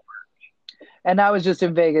yeah. and And I was just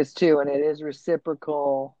in Vegas too, and it is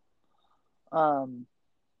reciprocal. Um,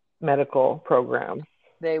 medical programs.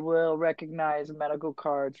 they will recognize medical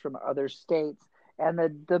cards from other states. And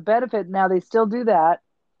the benefit now they still do that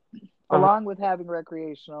Uh-huh. along with having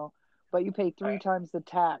recreational, but you pay 3 times the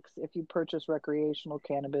tax if you purchase recreational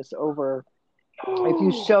cannabis over if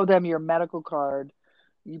you show them your medical card,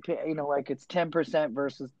 you pay like it's 10%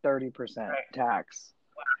 versus 30% Right. tax.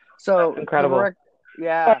 That's So the incredible. But,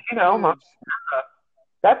 yeah, Mom, huge.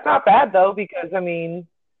 that's not bad though, because I mean,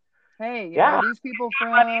 Hey, yeah, these people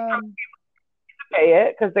from pay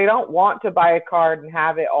it because they don't want to buy a card and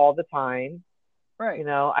have it all the time. right.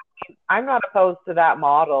 I mean, I'm not opposed to that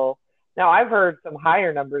model. Now, I've heard some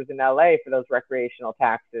higher numbers in LA for those recreational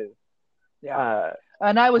taxes. Yeah. Uh,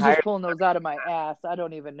 And I was higher just pulling those out of my ass. I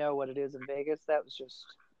don't even know what it is in Vegas. That was just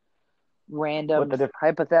with random the different.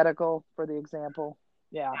 hypothetical for the example.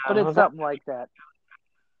 Yeah, but it's something like that.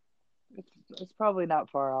 It's probably not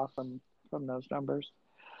far off from those numbers.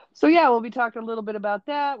 So yeah, we'll be talking a little bit about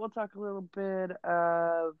that. We'll talk a little bit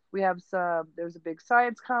of there's a big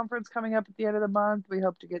science conference coming up at the end of the month. We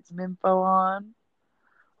hope to get some info on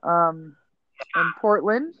in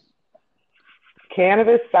Portland.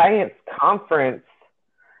 Cannabis Science Conference.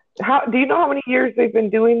 How do you know how many years they've been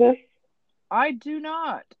doing this? I do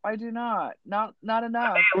not. I do not. Not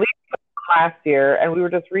enough. At least last year, and we were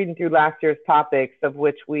just reading through last year's topics, of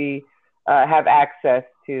which we have access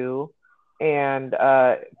to, and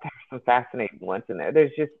there's some fascinating ones in there.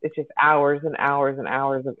 It's just hours and hours and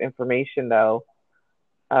hours of information, though.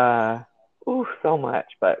 So much,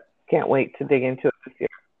 but can't wait to dig into it this year.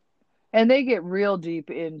 And they get real deep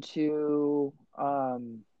into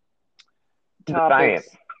The science.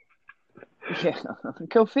 topics. Yeah,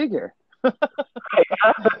 go figure. But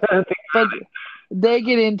they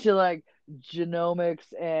get into like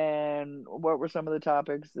genomics and what were some of the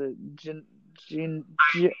topics? The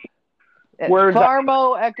Words.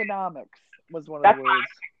 pharmacoeconomics was one of That's the words.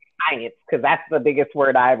 science, because that's the biggest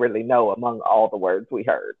word I really know among all the words we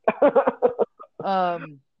heard.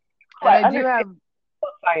 And But I do have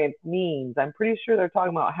what science means. I'm pretty sure they're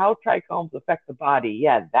talking about how trichomes affect the body.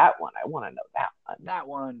 Yeah, that one. I want to know that one. that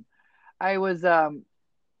one. I was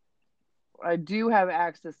I do have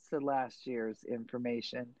access to last year's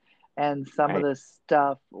information, and some of Right. the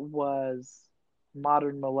stuff was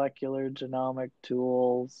modern molecular genomic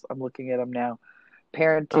tools. I'm looking at them now.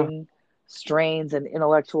 Parenting, strains, and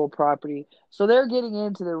intellectual property. So they're getting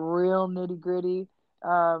into the real nitty gritty.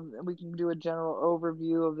 We can do a general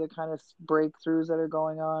overview of the kind of breakthroughs that are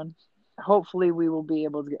going on. Hopefully, we will be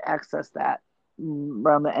able to access that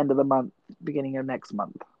around the end of the month, beginning of next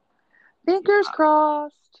month. Fingers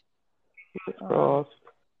crossed. Crossed.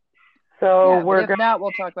 So Yeah, we're but if not,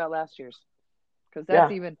 we'll talk about last year's, because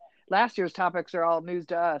that's Yeah. even last year's topics are all news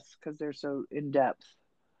to us because they're so in depth.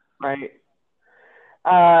 Right.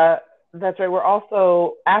 That's right. We're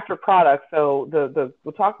also after products. So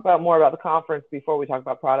we'll talk about more about the conference before we talk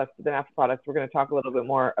about products. But then after products, we're going to talk a little bit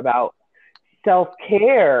more about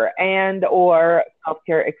self-care and or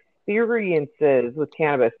self-care experiences with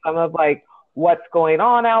cannabis. Some of like what's going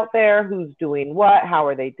on out there, who's doing what, how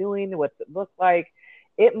are they doing, what's it look like.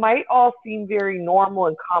 It might all seem very normal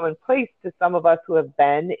and commonplace to some of us who have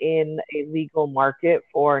been in a legal market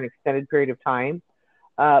for an extended period of time.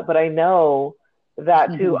 But I know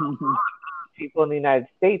that to people in the United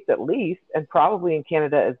States at least, and probably in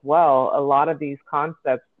Canada as well, a lot of these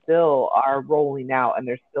concepts still are rolling out, and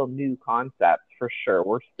there's still new concepts for sure.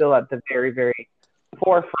 We're still at the very, very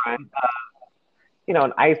forefront of,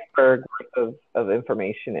 an iceberg worth of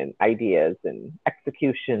information and ideas and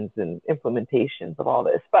executions and implementations of all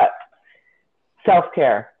this. But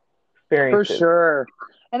self-care experiences. For sure.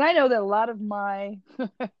 And I know that a lot of my,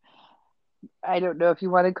 I don't know if you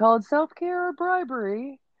want to call it self-care or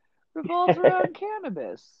bribery, revolves around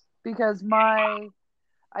cannabis, because I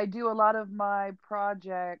do a lot of my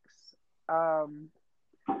projects. I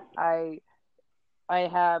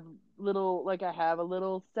have I have a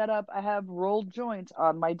little setup. I have rolled joints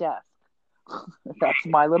on my desk. that's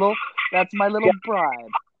my little bribe.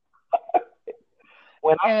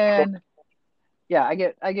 And yeah,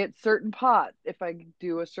 I get certain pot if I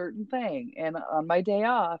do a certain thing, and on my day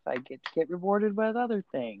off, I get rewarded with other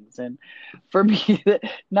things. And for me,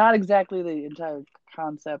 not exactly the entire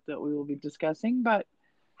concept that we will be discussing, but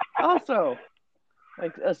also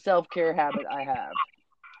like a self-care habit I have.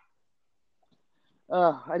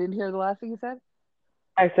 I didn't hear the last thing you said.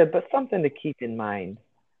 I said, but something to keep in mind.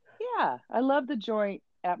 Yeah, I love the joint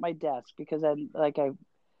at my desk because I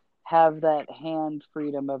have that hand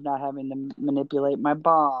freedom of not having to manipulate my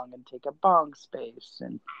bong and take up bong space,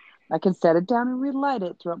 and I can set it down and relight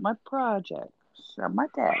it throughout my projects on my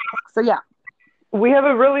desk. So yeah, we have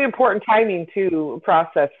a really important timing to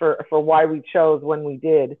process for why we chose when we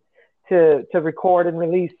did to record and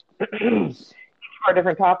release our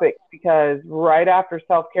different topics, because right after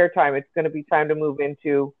self-care time, it's going to be time to move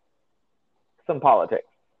into some politics.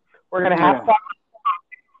 We're going to have to,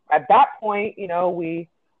 at that point, we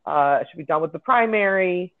should be done with the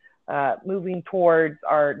primary, moving towards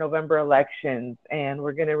our November elections, and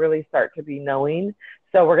we're going to really start to be knowing.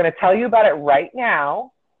 So we're going to tell you about it right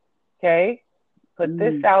now. Okay? Put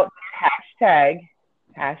this out, hashtag.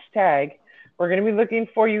 We're going to be looking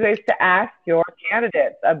for you guys to ask your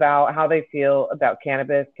candidates about how they feel about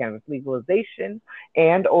cannabis legalization,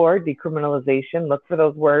 and or decriminalization. Look for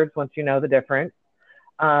those words once you know the difference.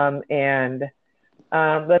 And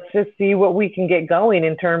let's just see what we can get going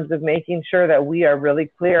in terms of making sure that we are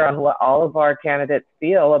really clear on what all of our candidates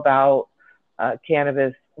feel about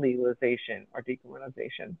cannabis legalization or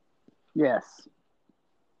decriminalization. Yes.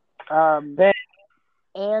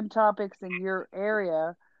 And topics in your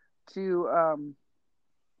area to,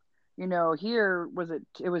 here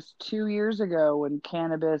it was 2 years ago when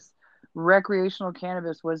recreational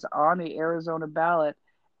cannabis was on the Arizona ballot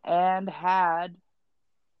and had,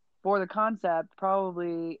 for the concept,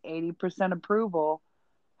 probably 80% approval.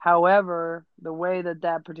 However, the way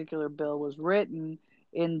that particular bill was written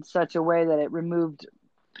in such a way that it removed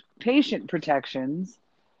patient protections,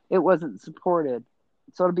 it wasn't supported.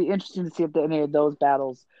 So it'll be interesting to see if any of those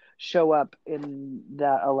battles show up in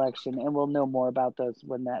that election, and we'll know more about those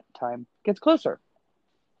when that time gets closer.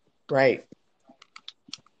 Right.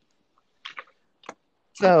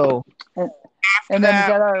 So, and then we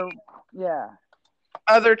got our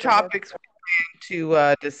other topics we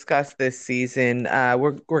to discuss this season.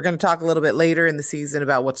 We're going to talk a little bit later in the season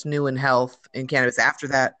about what's new in health in cannabis after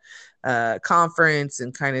that conference,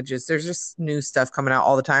 and kind of just there's just new stuff coming out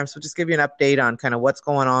all the time. So just give you an update on kind of what's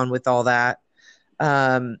going on with all that.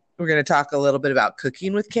 We're going to talk a little bit about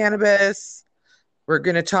cooking with cannabis. We're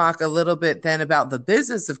going to talk a little bit then about the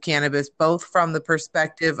business of cannabis, both from the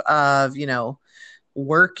perspective of,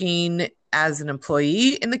 working as an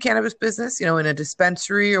employee in the cannabis business, in a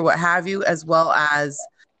dispensary or what have you, as well as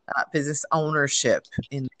business ownership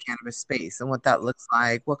in the cannabis space and what that looks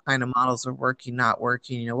like, what kind of models are working, not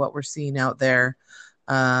working, what we're seeing out there,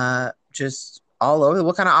 just all over,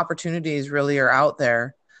 what kind of opportunities really are out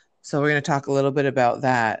there. So we're going to talk a little bit about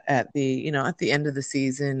that at the end of the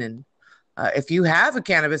season. And if you have a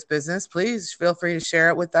cannabis business, please feel free to share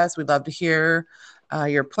it with us. We'd love to hear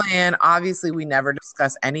your plan. Obviously, we never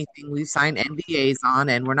discuss anything we've signed NDAs on,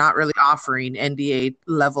 and we're not really offering NDA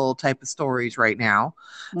level type of stories right now.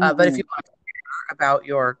 But if you want to hear about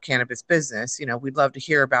your cannabis business, we'd love to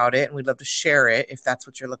hear about it, and we'd love to share it if that's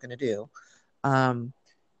what you're looking to do. And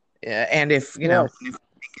if, if you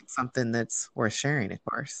think it's something that's worth sharing, of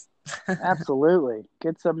course. Absolutely.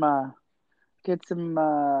 Get some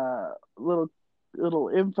little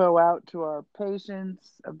info out to our patients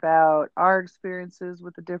about our experiences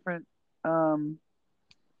with the different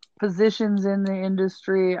positions in the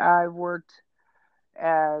industry. I've worked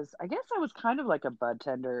I guess I was kind of like a bud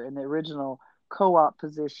tender in the original co-op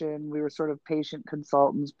position. We were sort of patient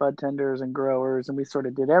consultants, bud tenders, and growers, and we sort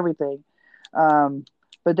of did everything.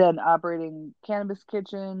 But then operating cannabis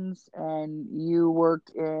kitchens, and you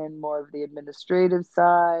worked in more of the administrative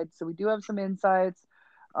side. So we do have some insights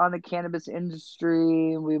on the cannabis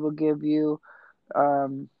industry. We will give you a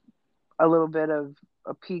little bit of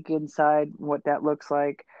a peek inside what that looks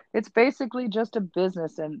like. It's basically just a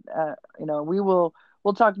business, and we'll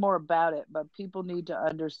talk more about it, but people need to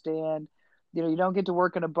understand, you don't get to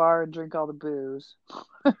work in a bar and drink all the booze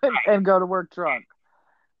and go to work drunk.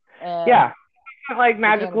 And yeah. Like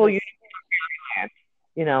magical unicorn,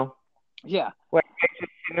 Yeah. Where you're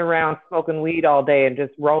just sitting around smoking weed all day and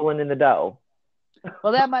just rolling in the dough.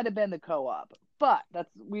 Well, that might have been the co-op, but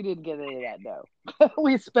we didn't get any of that dough.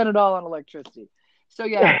 We spent it all on electricity. So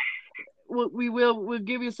yeah, we'll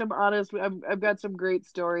give you some honest. I've got some great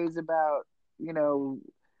stories about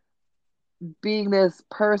being this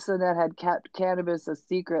person that had kept cannabis a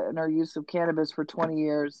secret and our use of cannabis for 20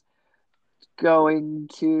 years. Going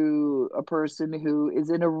to a person who is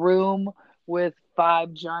in a room with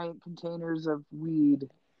 5 giant containers of weed,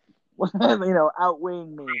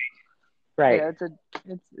 outweighing me. Right. Yeah,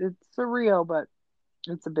 it's surreal, but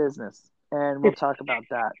it's a business, and we'll talk about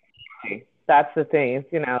that. That's the thing.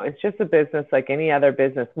 It's just a business like any other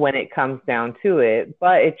business when it comes down to it,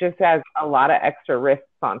 but it just has a lot of extra risks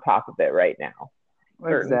on top of it right now.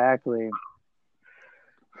 Exactly.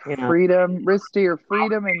 Freedom, risk to your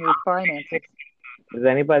freedom and your finances. As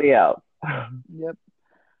anybody else.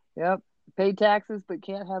 Yep. Pay taxes, but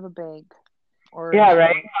can't have a bank.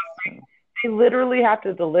 Right. They literally have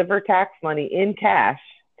to deliver tax money in cash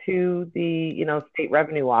to the state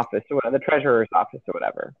revenue office or the treasurer's office or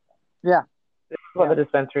whatever. Yeah. This is what the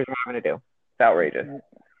dispensaries are having to do. It's outrageous.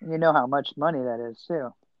 You know how much money that is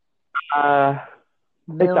too.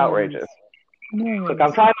 It's outrageous. Millions. Look,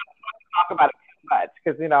 I'm trying not to talk about it too much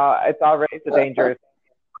because it's already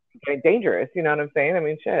dangerous. You know what I'm saying? I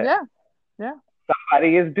mean, shit. Yeah.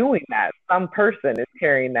 Somebody is doing that. Some person is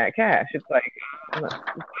carrying that cash. It's like, what's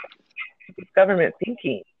government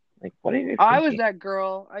thinking? Like, what are you thinking? I was that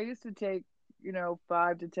girl. I used to take,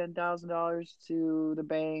 $5,000 to $10,000 to the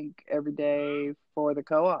bank every day for the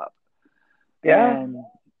co-op. Yeah. And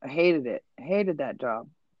I hated it. I hated that job.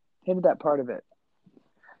 Hated that part of it.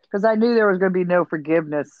 Because I knew there was going to be no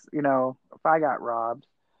forgiveness, if I got robbed.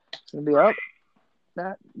 It's going to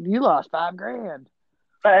be, you lost $5,000.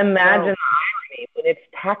 But imagine the irony when it's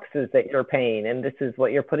taxes that you're paying, and this is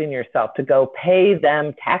what you're putting yourself to go pay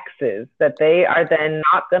them taxes that they are then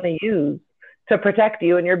not going to use to protect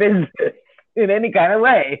you and your business in any kind of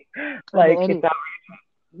way. Like,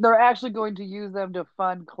 they're actually going to use them to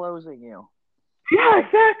fund closing you. Yeah,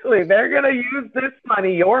 exactly. They're going to use this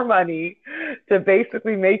money, your money, to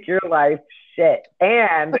basically make your life shit.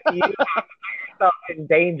 And you have yourself in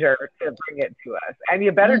danger to bring it to us. And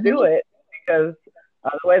you better do it, because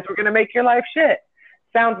otherwise we're going to make your life shit.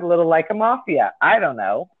 Sounds a little like a mafia. I don't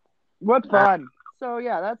know. What fun. So,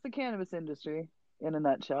 yeah, that's the cannabis industry in a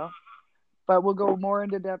nutshell. But we'll go more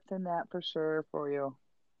into depth in that for sure for you.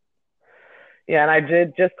 Yeah, and I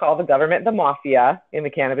did just call the government the mafia in the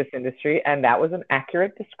cannabis industry, and that was an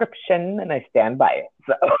accurate description, and I stand by it.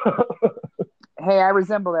 So. Hey, I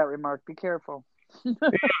resemble that remark. Be careful.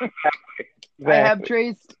 Exactly.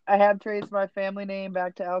 I have traced my family name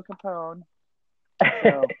back to Al Capone.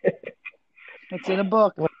 So it's in a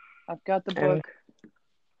book. I've got the book.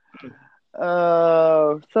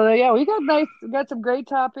 So yeah, we got some great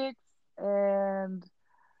topics, and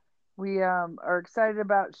we are excited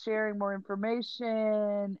about sharing more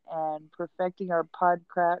information and perfecting our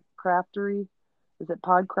podcraftery. Is it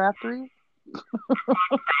podcraftery?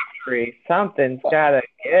 Something's gotta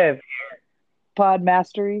give. Pod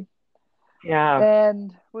mastery. Yeah.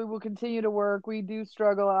 And we will continue to work. We do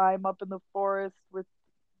struggle. I'm up in the forest with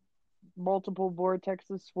multiple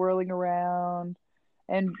vortexes swirling around.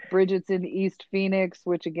 And Bridget's in East Phoenix,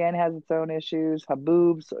 which again has its own issues.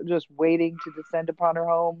 Haboob's just waiting to descend upon her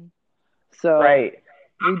home. So right.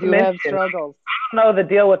 We do have struggles. I don't know the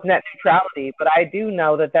deal with net neutrality, but I do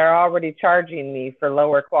know that they're already charging me for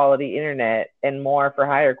lower quality internet and more for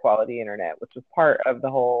higher quality internet, which was part of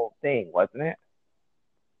the whole thing, wasn't it?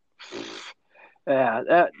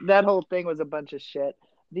 Yeah, that whole thing was a bunch of shit.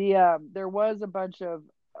 There was a bunch of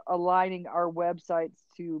aligning our websites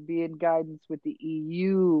to be in guidance with the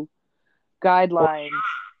EU guidelines,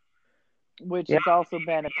 which has also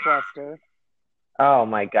been a cluster. Oh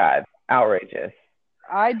my God, outrageous.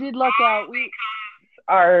 I did luck out.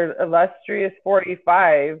 Our illustrious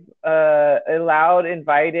 45 allowed,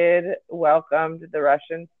 invited, welcomed the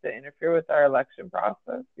Russians to interfere with our election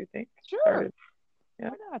process, you think? Sure. Yeah.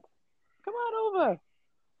 Why not? Come on over.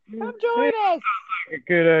 Come join us. A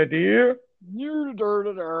good idea.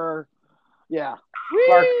 Yeah.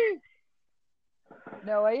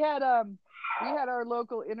 No, we had our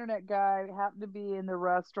local internet guy happen to be in the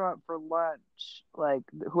restaurant for lunch. Like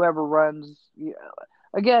whoever runs.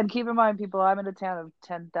 Again, keep in mind, people, I'm in a town of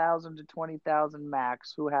 10,000 to 20,000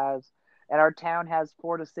 max and our town has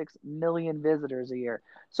 4 to 6 million visitors a year.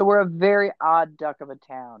 So we're a very odd duck of a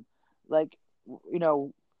town. Like,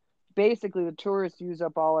 basically the tourists use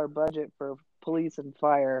up all our budget for police and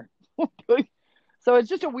fire. So it's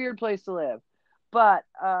just a weird place to live. But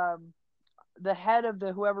the head of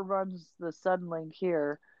whoever runs the Suddenlink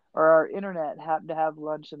here, or our internet, happened to have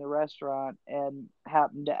lunch in the restaurant and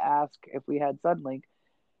happened to ask if we had Suddenlink.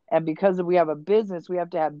 And because we have a business, we have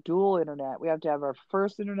to have dual internet. We have to have our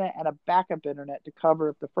first internet and a backup internet to cover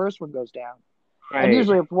if the first one goes down. Right. And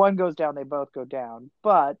usually if one goes down, they both go down.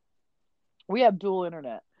 But we have dual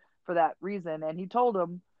internet for that reason. And he told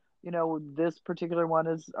him, this particular one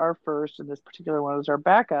is our first and this particular one is our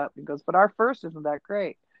backup. He goes, but our first isn't that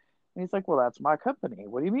great. And he's like, well, that's my company.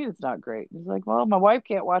 What do you mean it's not great? And he's like, well, my wife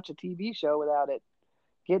can't watch a TV show without it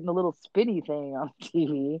getting a little spinny thing on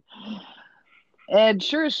TV. And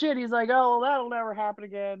sure as shit, he's like, oh, well, that'll never happen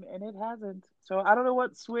again. And it hasn't. So I don't know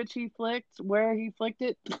what switch he flicked, where he flicked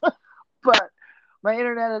it. But my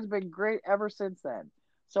internet has been great ever since then.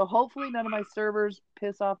 So hopefully none of my servers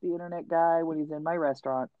piss off the internet guy when he's in my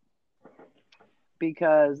restaurant.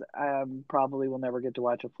 Because I probably will never get to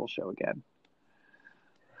watch a full show again.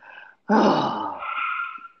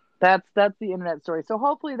 That's the internet story. So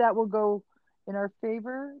hopefully that will go in our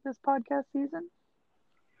favor this podcast season.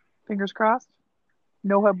 Fingers crossed.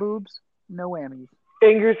 No haboobs, no whammies.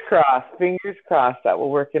 Fingers crossed that will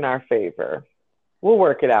work in our favor. We'll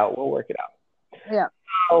work it out. Yeah.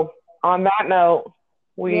 So on that note,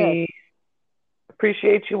 we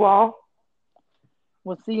appreciate you all.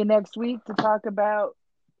 We'll see you next week to talk about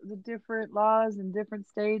the different laws in different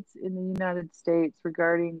states in the United States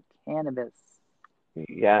regarding cannabis.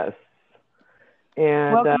 Yes.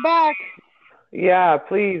 And welcome back. Yeah,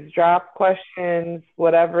 please drop questions,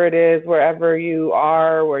 whatever it is, wherever you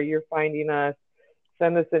are, where you're finding us.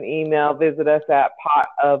 Send us an email. Visit us at Pot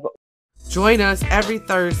of. Join us every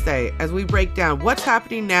Thursday as we break down what's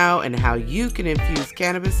happening now and how you can infuse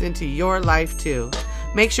cannabis into your life too.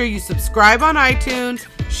 Make sure you subscribe on iTunes,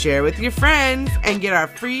 share with your friends, and get our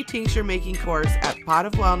free tincture making course at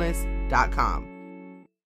potofwellness.com.